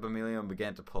raccoon picked up Emilio and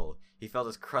began to pull. He felt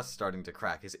his crust starting to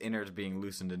crack, his innards being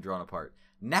loosened and drawn apart.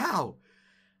 Now!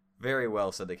 Very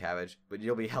well, said the cabbage, but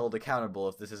you'll be held accountable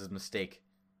if this is a mistake.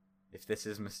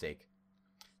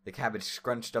 The cabbage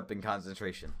scrunched up in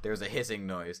concentration. There was a hissing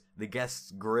noise. The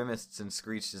guests grimaced and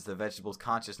screeched as the vegetable's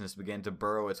consciousness began to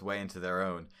burrow its way into their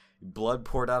own. Blood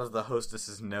poured out of the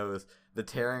hostess's nose. The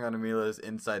tearing on Emilio's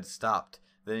inside stopped.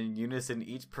 Then in unison,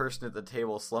 each person at the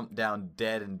table slumped down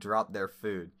dead and dropped their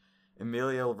food.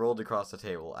 Emilio rolled across the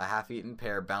table. A half-eaten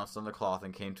pear bounced on the cloth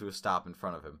and came to a stop in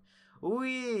front of him.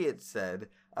 Whee, it said.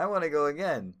 I want to go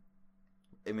again.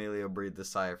 Emilio breathed a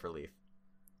sigh of relief.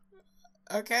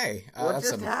 Okay. What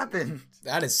just happened?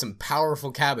 That is some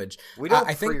powerful cabbage. We don't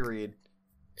I think, pre-read.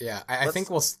 Yeah, I think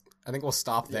we'll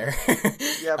stop there.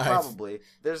 Yeah, probably.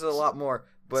 There's a lot more,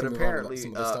 but apparently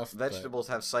stuff, vegetables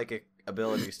have psychic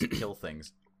abilities to kill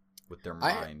things with their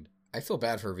mind. I feel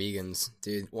bad for vegans,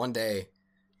 dude.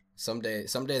 Someday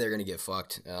they're gonna get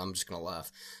fucked. I'm just gonna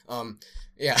laugh.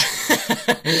 Yeah.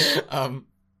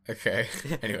 Okay.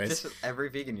 Anyways, just every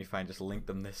vegan you find, just link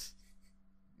them this.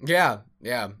 Yeah.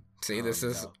 See, this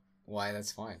is why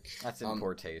that's fine. That's in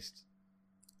poor taste.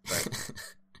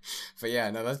 But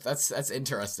yeah, no, that's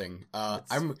interesting.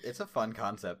 It's a fun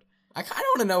concept. I kind of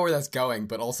want to know where that's going,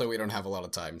 but also we don't have a lot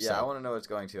of time. Yeah, so. I want to know where it's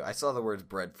going to. I saw the words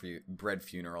bread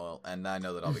funeral, and I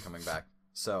know that I'll be coming back.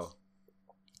 So,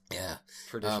 yeah,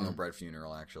 traditional bread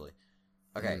funeral, actually.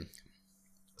 Okay,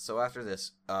 so after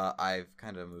this, I've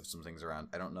kind of moved some things around.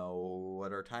 I don't know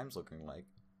what our time's looking like.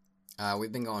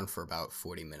 We've been going for about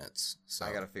 40 minutes. So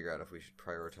I got to figure out if we should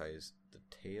prioritize the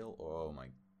tail. Oh my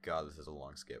god, this is a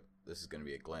long skip. This is going to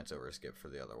be a glance over skip for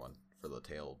the other one, for the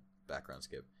tail background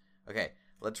skip. Okay.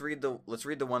 Let's read the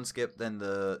one skip, then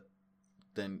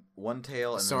one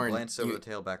tail, and Soren, then glance over the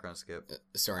tail background skip.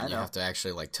 Soren, you have to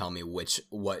actually tell me what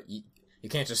you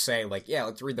can't just say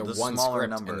let's read the one smaller script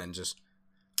number. and then just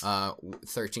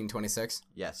 1326.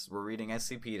 Yes, we're reading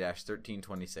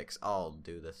SCP-1326. I'll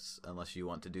do this unless you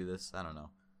want to do this. I don't know.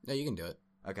 No, you can do it.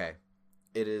 Okay,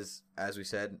 it is, as we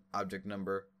said, item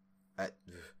number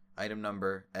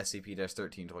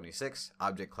SCP-1326,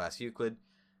 object class Euclid.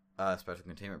 Special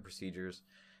containment procedures.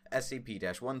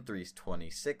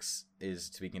 SCP-1326 is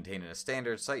to be contained in a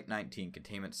standard Site-19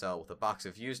 containment cell with a box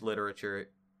of used literature,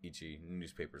 e.g.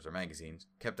 newspapers or magazines,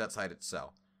 kept outside its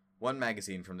cell. One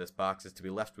magazine from this box is to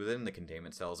be left within the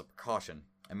containment cell as a precaution,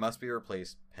 and must be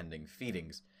replaced pending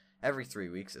feedings. Every 3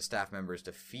 weeks, a staff member is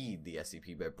to feed the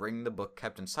SCP by bringing the book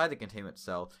kept inside the containment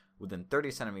cell within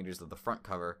 30 centimeters of the front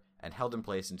cover and held in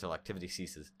place until activity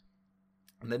ceases.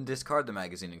 And then discard the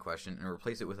magazine in question and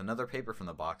replace it with another paper from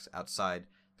the box outside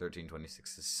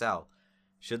 1326's cell.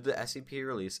 Should the SCP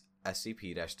release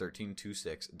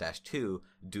SCP-1326-2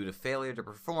 due to failure to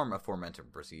perform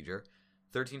aforementioned procedure,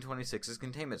 1326's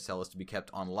containment cell is to be kept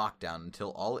on lockdown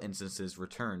until all instances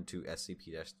return to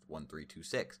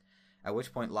SCP-1326, at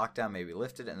which point lockdown may be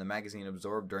lifted and the magazine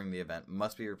absorbed during the event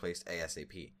must be replaced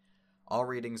ASAP. All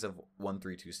readings of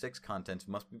 1326 contents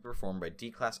must be performed by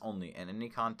D-Class only, and any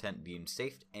content deemed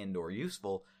safe and or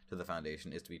useful to the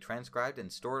Foundation is to be transcribed and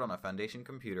stored on a Foundation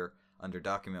computer under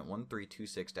document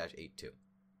 1326-82.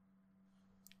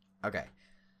 Okay.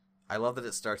 I love that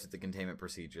it starts with the containment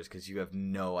procedures, because you have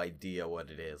no idea what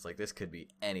it is. Like, this could be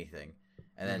anything.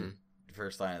 And then,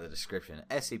 first line of the description,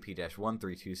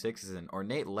 SCP-1326 is an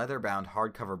ornate leather-bound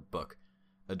hardcover book,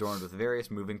 adorned with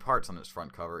various moving parts on its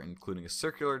front cover, including a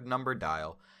circular number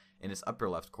dial in its upper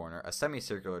left corner, a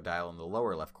semicircular dial in the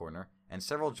lower left corner, and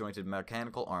several jointed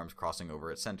mechanical arms crossing over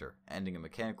its center, ending in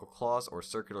mechanical claws or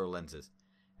circular lenses.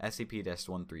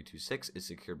 SCP-1326 is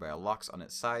secured by a lock on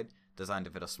its side, designed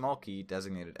to fit a small key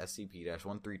designated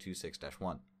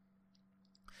SCP-1326-1.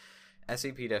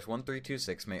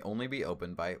 SCP-1326 may only be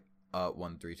opened by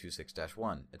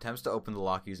 1326-1. Attempts to open the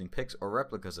lock using picks or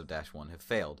replicas of -1 have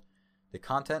failed. The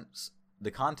content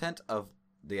of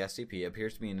the SCP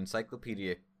appears to be an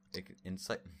encyclopedic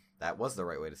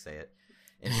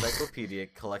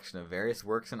collection of various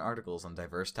works and articles on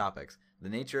diverse topics. The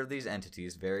nature of these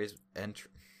entities varies.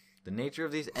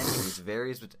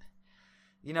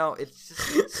 You know, it's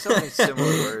just so many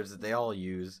similar words that they all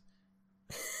use.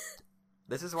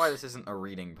 This is why this isn't a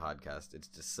reading podcast. It's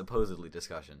just supposedly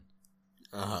discussion.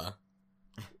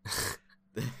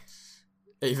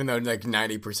 Even though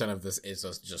 90% of this is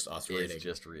just us reading. It's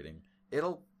just reading.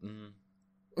 It'll. I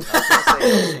was gonna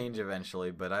say it'll change eventually,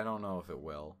 but I don't know if it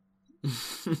will.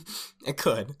 It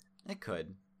could. It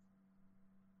could.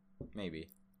 Maybe.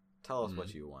 Tell us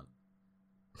what you want.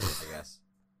 I guess.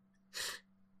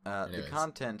 The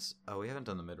contents. Oh, we haven't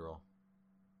done the mid-roll.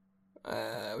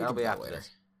 That'll be after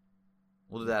this.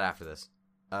 We'll do that after this.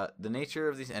 The nature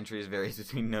of these entries varies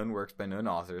between known works by known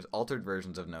authors, altered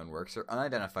versions of known works, or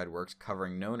unidentified works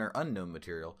covering known or unknown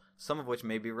material, some of which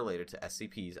may be related to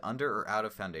SCPs under or out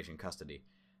of Foundation custody.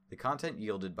 The content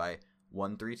yielded by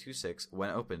 1326, when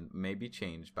opened, may be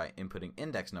changed by inputting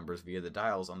index numbers via the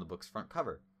dials on the book's front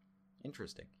cover.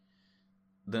 Interesting.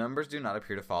 The numbers do not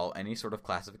appear to follow any sort of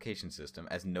classification system,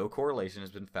 as no correlation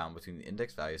has been found between the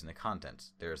index values and the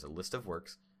contents. There is a list of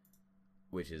works,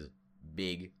 which is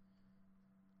big.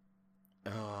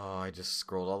 Oh, I just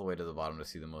scrolled all the way to the bottom to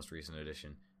see the most recent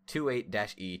edition.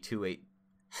 28-E,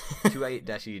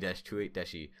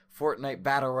 28-E-28-E Fortnite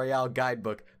Battle Royale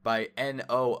Guidebook by N00B.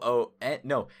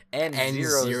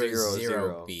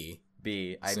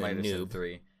 I So might have said noob.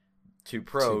 3. To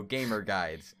Pro Gamer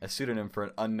Guides, a pseudonym for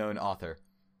an unknown author.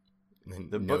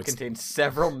 The book Notes. contains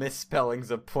several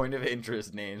misspellings of point of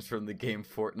interest names from the game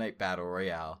Fortnite Battle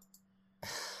Royale.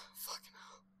 Fucking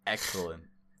Excellent.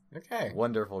 hell. Okay.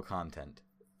 Wonderful content.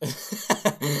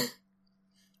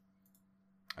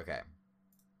 Okay.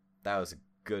 That was a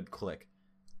good click.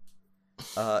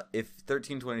 If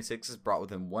 1326 is brought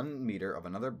within 1 meter of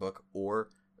another book or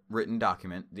written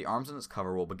document, the arms on its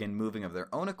cover will begin moving of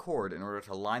their own accord in order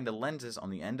to line the lenses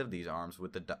on the end of these arms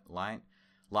with the line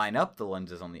up the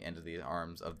lenses on the end of these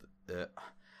arms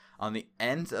on the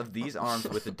ends of these arms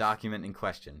with the document in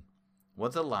question.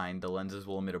 Once aligned, the lenses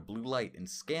will emit a blue light and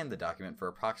scan the document for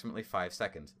approximately 5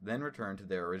 seconds, then return to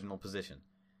their original positions.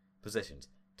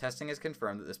 Testing has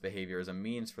confirmed that this behavior is a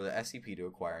means for the SCP to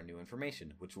acquire new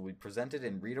information, which will be presented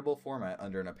in readable format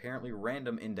under an apparently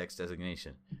random index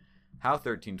designation. How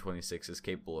 1326 is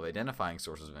capable of identifying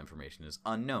sources of information is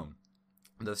unknown,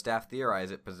 though staff theorize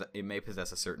it may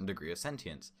possess a certain degree of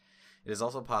sentience. It is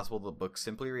also possible the book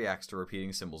simply reacts to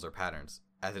repeating symbols or patterns,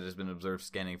 as it has been observed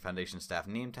scanning Foundation staff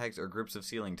name tags or groups of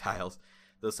ceiling tiles,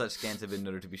 though such scans have been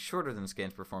noted to be shorter than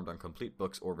scans performed on complete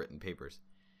books or written papers.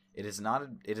 It is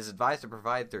advised to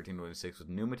provide 1326 with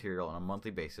new material on a monthly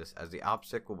basis, as the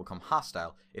object will become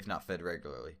hostile if not fed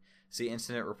regularly. See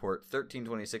Incident Report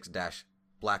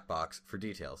 1326-Black Box for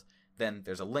details. Then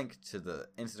there's a link to the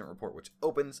incident report, which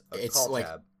opens a call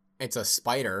tab. It's a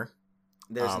spider.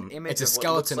 There's an image. It's a of what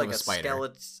skeleton looks like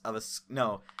of a spider.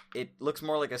 No, it looks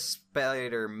more like a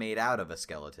spider made out of a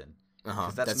skeleton.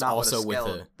 'Cause That's also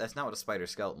that's not what a spider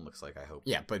skeleton looks like. I hope.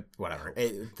 Yeah, but whatever.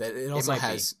 It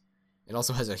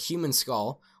also has a human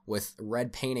skull with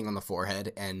red painting on the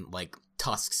forehead and like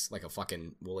tusks, like a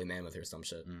fucking woolly mammoth or some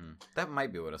shit. That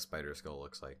might be what a spider skull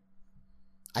looks like.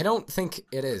 I don't think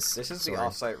it is. This is the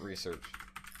off-site research.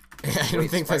 I don't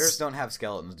think spiders don't have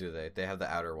skeletons, do they? They have the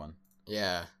outer one.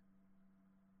 Yeah.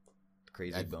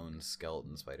 Crazy bones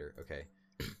skeleton spider. Okay.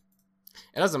 It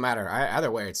doesn't matter.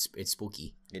 Either way, it's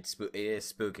spooky. It is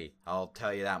spooky. I'll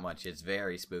tell you that much. It's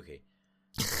very spooky.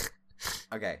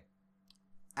 Okay.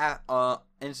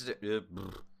 Incident.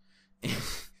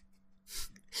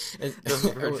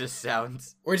 Those were just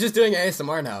sounds. We're just doing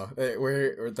ASMR now.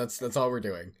 That's all we're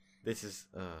doing. This is.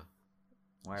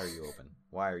 Why are you open?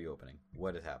 Why are you opening?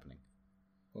 What is happening?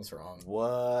 What's wrong?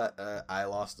 What? I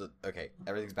lost it. Okay,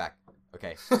 everything's back.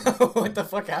 Okay. What the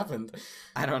fuck happened?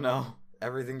 I don't know.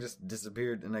 Everything just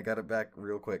disappeared, and I got it back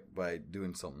real quick by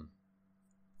doing something.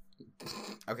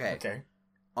 Okay. Okay.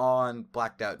 On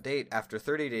blacked out date, after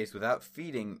 30 days without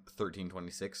feeding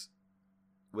 1326,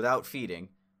 the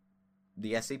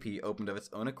SCP opened of its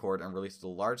own accord and released a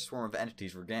large swarm of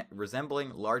entities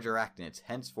resembling large arachnids,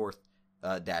 henceforth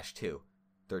 -2.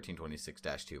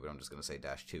 1326-2, but I'm just going to say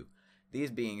 -2.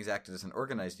 These beings acted as an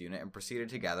organized unit and proceeded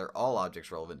to gather all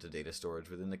objects relevant to data storage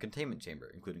within the containment chamber,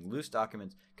 including loose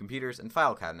documents, computers, and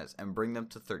file cabinets, and bring them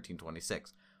to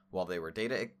 1326, where they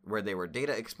were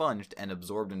data expunged and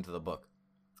absorbed into the book.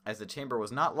 As the chamber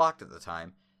was not locked at the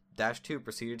time, -2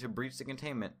 proceeded to breach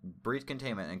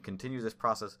containment and continue this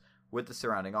process with the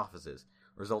surrounding offices,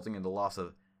 resulting in the loss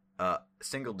of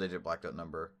single-digit blacked out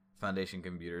number Foundation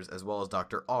computers, as well as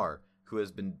Dr. R, who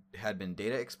had been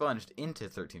data expunged into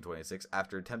 1326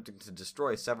 after attempting to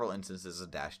destroy several instances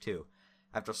of -2.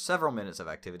 After several minutes of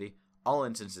activity, all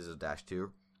instances of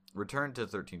 -2 returned to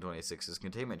 1326's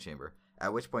containment chamber,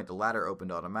 at which point the latter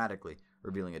opened automatically,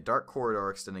 revealing a dark corridor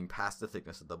extending past the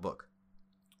thickness of the book.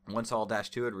 Once all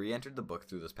 -2 had re-entered the book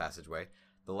through this passageway,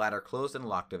 the latter closed and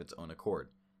locked of its own accord.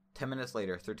 10 minutes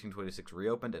later, 1326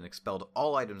 reopened and expelled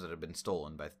all items that had been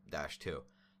stolen by -2.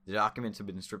 The documents had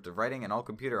been stripped of writing, and all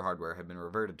computer hardware had been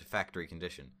reverted to factory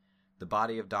condition. The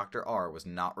body of Dr. R was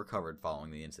not recovered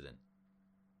following the incident.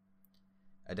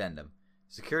 Addendum.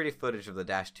 Security footage of the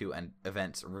 -2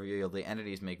 events revealed the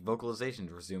entities make vocalizations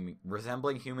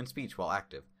resembling human speech while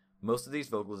active. Most of these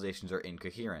vocalizations are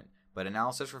incoherent, but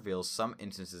analysis reveals some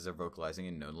instances of vocalizing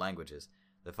in known languages.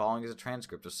 The following is a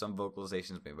transcript of some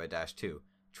vocalizations made by -2,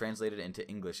 translated into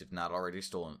English if not already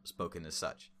spoken as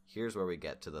such. Here's where we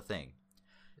get to the thing.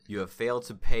 You have failed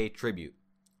to pay tribute.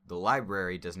 The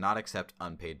library does not accept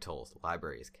unpaid tolls. The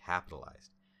library is capitalized.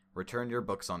 Return your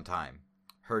books on time.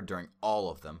 Heard during all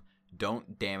of them.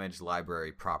 Don't damage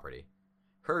library property.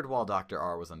 Heard while Dr.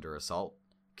 R was under assault.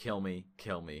 Kill me,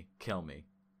 kill me, kill me.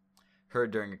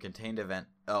 Heard during a contained event.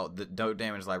 The don't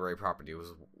damage library property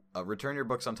was return your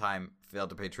books on time. Failed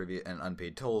to pay tribute and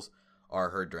unpaid tolls are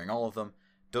heard during all of them.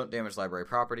 Don't damage library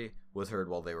property was heard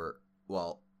while they were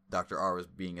Dr. R was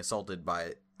being assaulted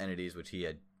by entities which he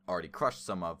had already crushed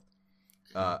some of.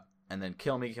 And then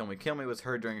Kill Me, Kill Me, Kill Me was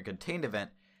heard during a contained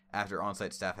event after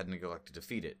on-site staff had neglected to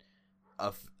defeat it.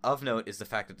 Of note is the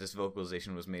fact that this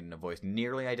vocalization was made in a voice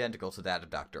nearly identical to that of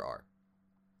Dr. R.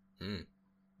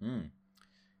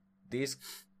 These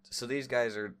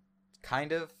guys are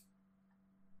kind of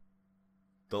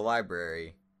the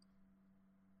library.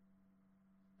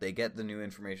 They get the new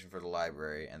information for the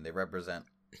library, and they represent,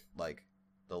 like,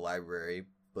 the library,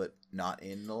 but not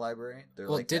in the library. They're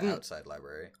the outside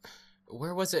library.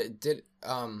 Where was it?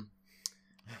 I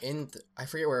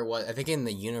forget where it was. I think in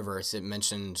the universe it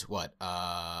mentioned what?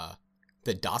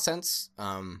 The docents.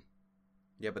 Yeah,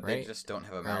 but right? they just don't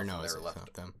have a mouth. No, they're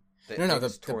left. Them.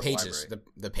 The pages.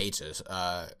 The pages.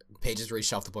 Pages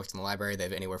reshelf the books in the library. They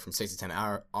have anywhere from 6 to 10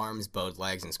 arms, bowed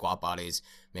legs, and squat bodies,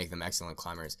 make them excellent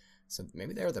climbers. So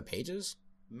maybe they're the pages.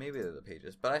 Maybe they're the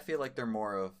pages, but I feel like they're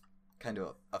more of kind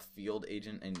of a field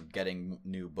agent and getting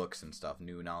new books and stuff,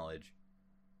 new knowledge.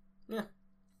 Yeah,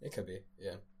 it could be.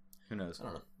 Yeah. Who knows? I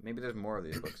don't know. Maybe there's more of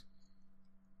these books.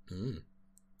 Oh,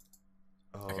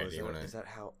 okay, is that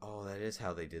how? Oh, that is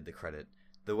how they did the credit.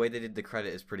 The way they did the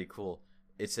credit is pretty cool.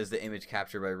 It says the image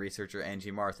captured by researcher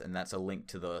Angie Marth, and that's a link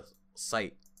to the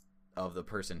site of the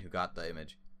person who got the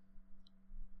image.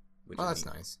 That's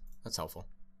nice. That's helpful.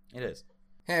 It is.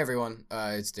 Hey everyone,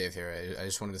 it's Dave here. I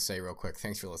just wanted to say real quick,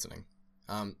 thanks for listening.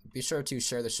 Be sure to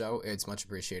share the show; it's much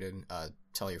appreciated.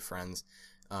 Tell your friends.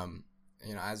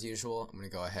 As usual, I'm going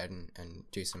to go ahead and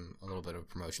do a little bit of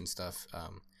promotion stuff.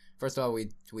 First of all,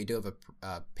 we do have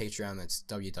a Patreon. That's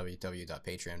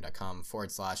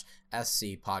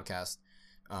www.patreon.com/SC podcast.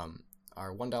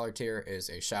 Our $1 tier is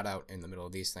a shout out in the middle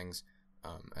of these things,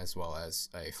 as well as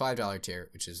a $5 tier,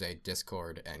 which is a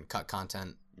Discord and cut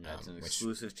content. That's an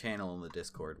exclusive channel in the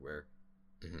Discord where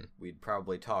we'd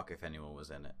probably talk if anyone was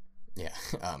in it. Yeah,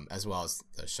 as well as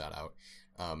the shout out.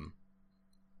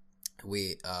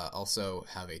 We also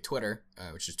have a Twitter,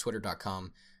 which is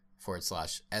twitter.com/SC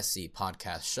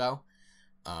podcast show.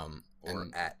 Or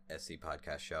at SC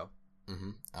podcast show.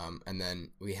 And then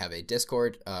we have a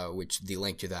Discord, which the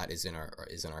link to that is in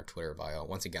our Twitter bio.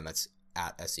 Once again, that's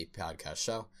at SC podcast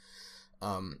show.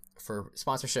 For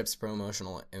sponsorships,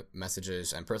 promotional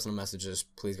messages, and personal messages,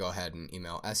 please go ahead and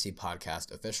email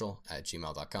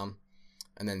scpodcastofficial@gmail.com.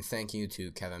 And then thank you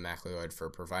to Kevin MacLeod for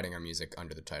providing our music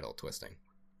under the title Twisting.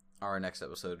 Our next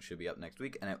episode should be up next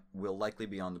week, and it will likely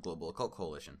be on the Global Occult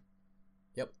Coalition.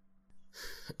 Yep.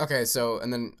 Okay, so,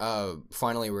 and then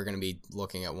finally we're going to be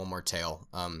looking at one more tale,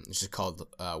 which is called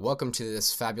Welcome to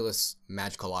This Fabulous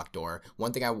Magical Locked Door.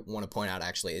 One thing I want to point out,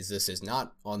 actually, is this is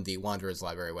not on the Wanderers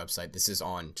Library website. This is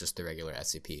on just the regular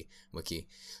SCP wiki.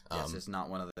 Yes, it's not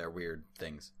one of their weird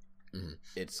things.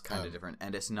 It's kind of different,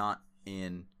 and it's not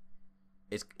in...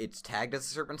 It's tagged as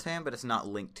the Serpent's Hand, but it's not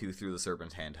linked to through the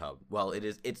Serpent's Hand hub. Well, it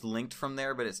is. It's linked from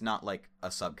there, but it's not like a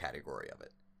subcategory of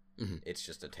it. It's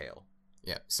just a tale.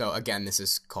 Yeah. So again, this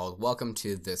is called Welcome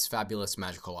to This Fabulous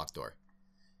Magical Locked Door.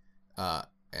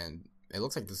 And it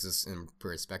looks like this is in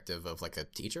perspective of like a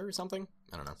teacher or something.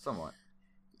 I don't know. Somewhat.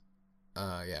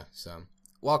 Yeah. So,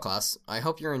 well, class, I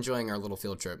hope you're enjoying our little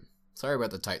field trip. Sorry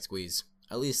about the tight squeeze.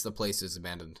 At least the place is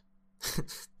abandoned.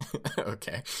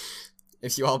 Okay.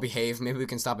 If you all behave, maybe we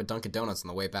can stop at Dunkin' Donuts on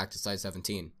the way back to Site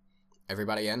 17.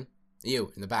 Everybody in?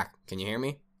 You, in the back. Can you hear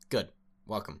me? Good.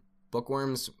 Welcome.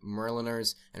 Bookworms,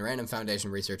 Merliners, and random Foundation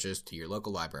researchers to your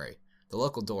local library. The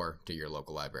local door to your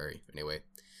local library, anyway.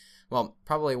 Well,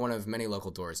 probably one of many local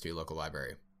doors to your local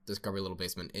library. This grubby little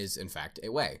basement is, in fact, a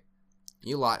way.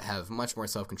 You lot have much more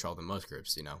self-control than most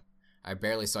groups, you know. I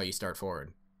barely saw you start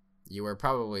forward. You were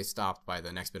probably stopped by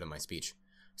the next bit of my speech.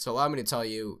 So allow me to tell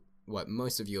you what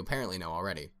most of you apparently know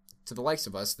already. To the likes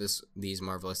of us, these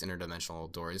marvelous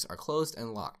interdimensional doors are closed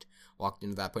and locked. Walked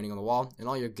into that painting on the wall, and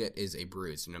all you get is a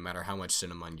bruise, no matter how much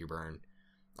cinnamon you burn.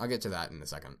 I'll get to that in a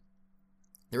second.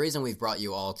 The reason we've brought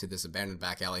you all to this abandoned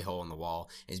back alley hole in the wall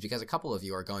is because a couple of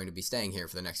you are going to be staying here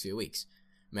for the next few weeks.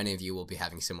 Many of you will be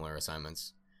having similar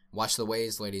assignments. Watch the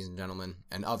Ways, ladies and gentlemen,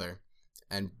 and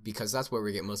because that's where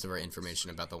we get most of our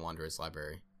information about the Wanderers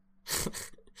Library.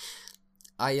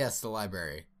 Ah yes, the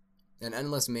library. An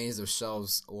endless maze of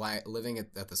shelves living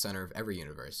at the center of every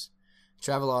universe.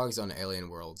 Travelogues on alien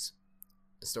worlds.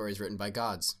 Stories written by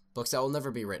gods. Books that will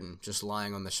never be written, just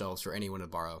lying on the shelves for anyone to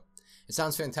borrow. It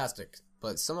sounds fantastic,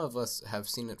 but some of us have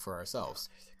seen it for ourselves.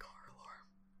 There's a car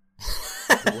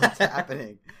alarm. What's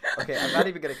happening? Okay, I'm not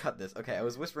even going to cut this. Okay, I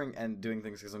was whispering and doing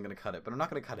things because I'm going to cut it, but I'm not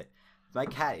going to cut it. My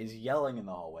cat is yelling in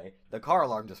the hallway. The car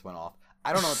alarm just went off.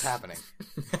 I don't know what's happening.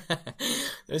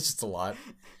 There's just a lot.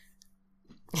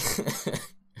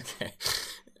 Okay.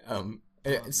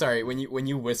 Sorry, when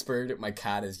you whispered my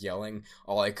cat is yelling,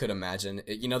 all I could imagine,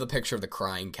 you know the picture of the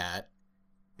crying cat?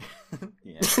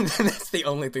 Yeah. That's the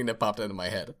only thing that popped into my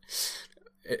head.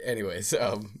 Anyways,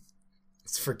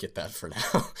 let's forget that for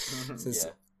now. Since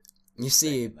you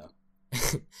see,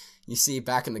 you see,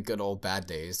 back in the good old bad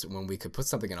days, when we could put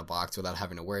something in a box without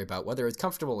having to worry about whether it's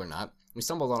comfortable or not, we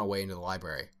stumbled on a way into the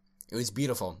library. It was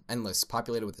beautiful, endless,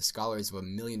 populated with the scholars of a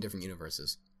million different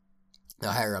universes.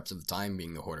 The higher-ups of the time,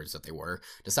 being the hoarders that they were,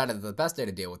 decided that the best way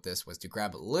to deal with this was to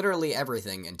grab literally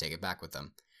everything and take it back with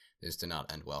them. This did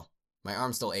not end well. My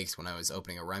arm still aches when I was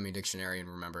opening a rhyming dictionary and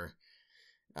remember...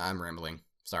 I'm rambling.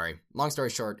 Sorry. Long story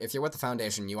short, if you're with the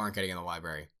Foundation, you aren't getting in the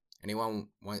library.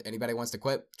 Anybody wants to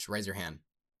quit, just raise your hand.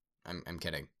 I'm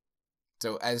kidding.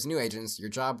 So, as new agents, your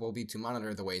job will be to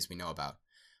monitor the ways we know about.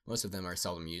 Most of them are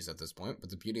seldom used at this point, but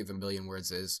the beauty of a million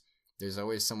words is, there's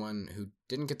always someone who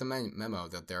didn't get the memo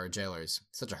that there are jailers,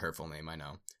 such a hurtful name, I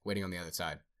know, waiting on the other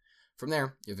side. From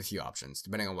there, you have a few options,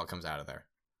 depending on what comes out of there.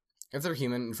 If they're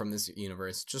human and from this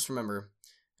universe, just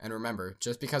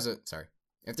because it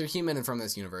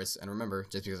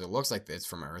looks like it's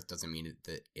from Earth doesn't mean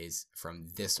it is from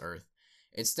this Earth.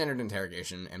 It's standard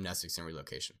interrogation, amnestics, and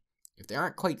relocation. If they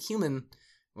aren't quite human,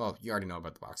 well, you already know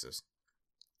about the boxes.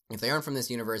 If they aren't from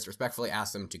this universe, respectfully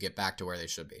ask them to get back to where they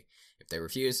should be. If they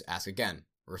refuse, ask again.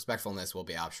 Respectfulness will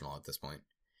be optional at this point.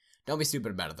 Don't be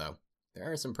stupid about it, though. There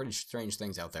are some pretty strange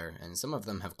things out there, and some of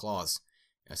them have claws.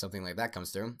 If something like that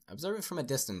comes through, observe it from a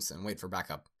distance and wait for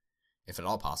backup. If at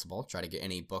all possible, try to get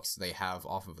any books they have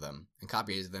off of them, and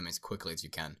copy them as quickly as you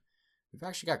can. We've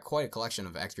actually got quite a collection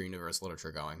of extra universe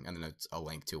literature going, and then it's a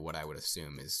link to what I would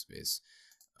assume is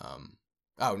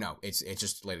oh no, it's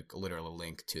just like literally a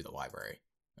link to the library.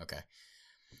 Okay.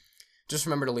 Just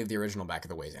remember to leave the original back at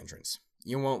the Ways entrance.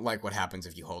 You won't like what happens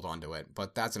if you hold on to it,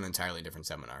 but that's an entirely different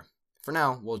seminar. For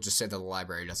now, we'll just say that the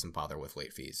library doesn't bother with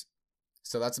late fees.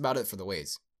 So that's about it for the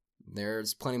Ways.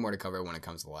 There's plenty more to cover when it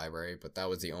comes to the library, but that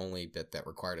was the only bit that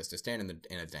required us to stand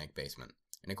in a dank basement.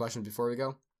 Any questions before we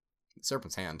go? The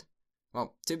Serpent's Hand.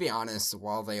 Well, to be honest,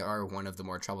 while they are one of the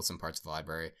more troublesome parts of the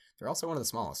library, they're also one of the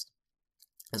smallest.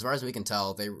 As far as we can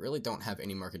tell, they really don't have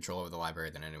any more control over the library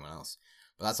than anyone else.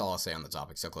 But that's all I'll say on the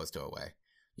topic, so close to away.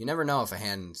 You never know if a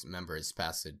hand's members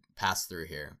pass through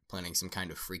here, planning some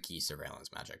kind of freaky surveillance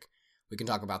magic. We can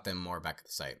talk about them more back at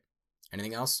the site.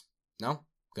 Anything else? No?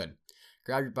 Good.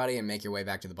 Grab your buddy and make your way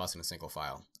back to the bus in a single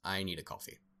file. I need a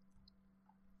coffee.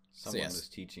 Someone is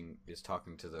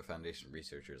talking to the Foundation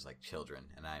researchers like children,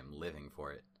 and I am living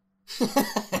for it.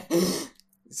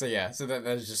 So that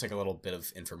is just like a little bit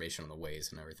of information on the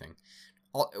Ways and everything.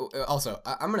 Also,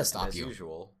 I'm going to stop you. As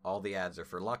usual, all the ads are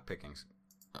for lock pickings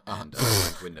and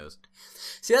Windows.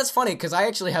 See, that's funny, because I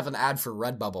actually have an ad for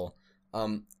Redbubble.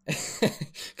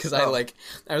 Because I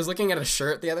was looking at a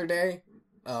shirt the other day.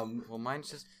 Well, mine's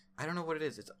just, I don't know what it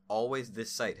is. It's always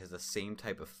this site has the same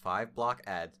type of 5-block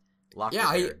ads. Lock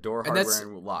repair, door hardware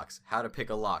and locks. How to pick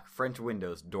a lock. French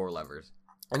windows, door levers.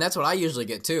 And that's what I usually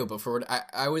get too. But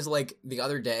I was like, the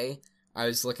other day, I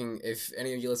was looking, if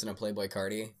any of you listen to Playboy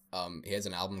Carti, he has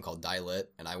an album called Die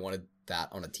Lit, and I wanted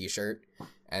that on a t-shirt.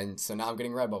 And so now I'm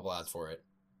getting Redbubble ads for it.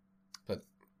 But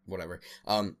whatever.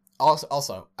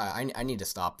 Also, I need to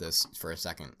stop this for a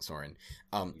second, Soren.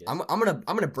 Yes. I'm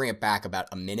gonna bring it back about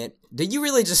a minute. Did you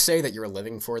really just say that you're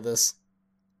living for this?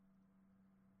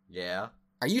 Yeah.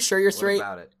 Are you sure you're straight?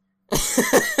 What about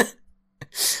it?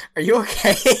 Are you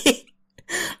okay?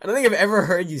 I don't think I've ever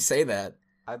heard you say that.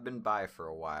 I've been bi for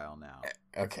a while now.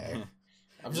 Okay.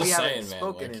 I'm just saying, man. We haven't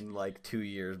spoken in like 2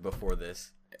 years before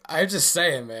this. I'm just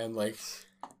saying, man. Like,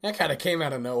 that kind of came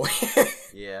out of nowhere.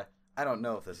 Yeah. I don't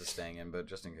know if this is staying in, but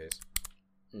just in case.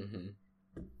 Mm-hmm.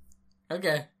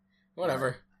 Okay.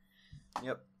 Whatever.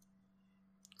 Yep.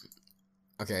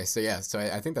 Okay, so yeah. So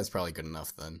I think that's probably good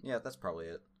enough then. Yeah, that's probably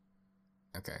it.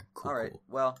 Okay, cool. All right,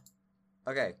 well,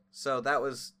 okay, so that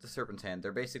was the Serpent's Hand.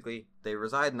 They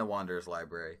reside in the Wanderer's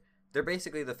Library. They're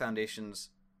basically the Foundation's,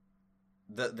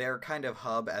 their kind of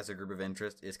hub as a group of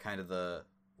interest is kind of the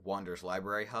Wanderer's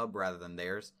Library hub rather than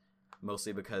theirs,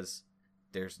 mostly because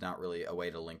there's not really a way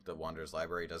to link the Wanderer's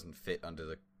Library. It doesn't fit under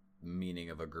the meaning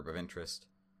of a group of interest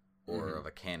or of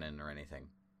a canon or anything.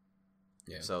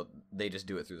 Yeah. So they just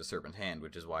do it through the Serpent Hand,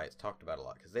 which is why it's talked about a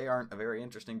lot, because they aren't a very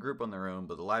interesting group on their own,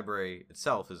 but the library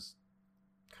itself is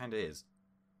kind of is.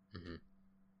 Mm-hmm.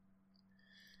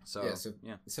 So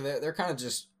they're kind of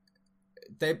just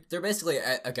they're basically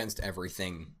against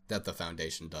everything that the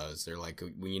Foundation does. They're like,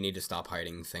 when you need to stop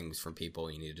hiding things from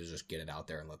people, you need to just get it out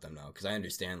there and let them know. Because I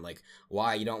understand like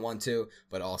why you don't want to,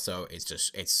 but also it's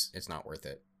just it's not worth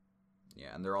it.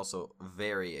 Yeah, and they're also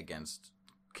very against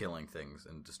killing things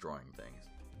and destroying things.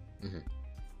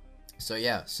 So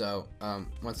yeah,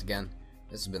 once again,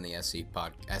 this has been the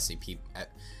SCP.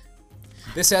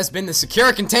 This has been the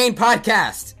Secure Contained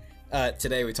Podcast.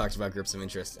 Today we talked about groups of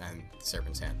interest and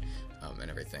Serpent's Hand, and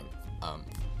everything.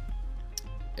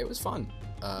 It was fun.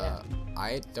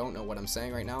 I don't know what I'm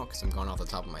saying right now because I'm going off the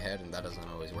top of my head, and that doesn't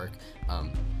always work.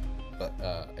 But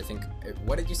I think,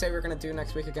 what did you say we were gonna do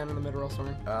next week again in the Mid-World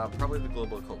Storm? Probably the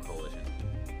Global Occult Coalition.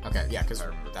 Okay, yeah, because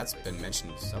that's been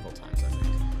mentioned several times, I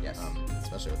think. Yes.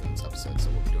 Especially within this episode,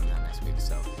 so we'll be doing that next week.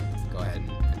 So go ahead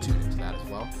and tune into that as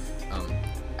well.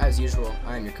 As usual,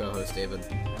 I am your co-host David,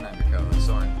 And I'm your co-host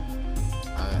Soren.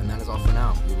 And that is all for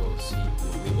now. We will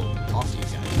talk to you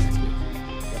guys next week.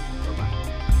 Bye-bye.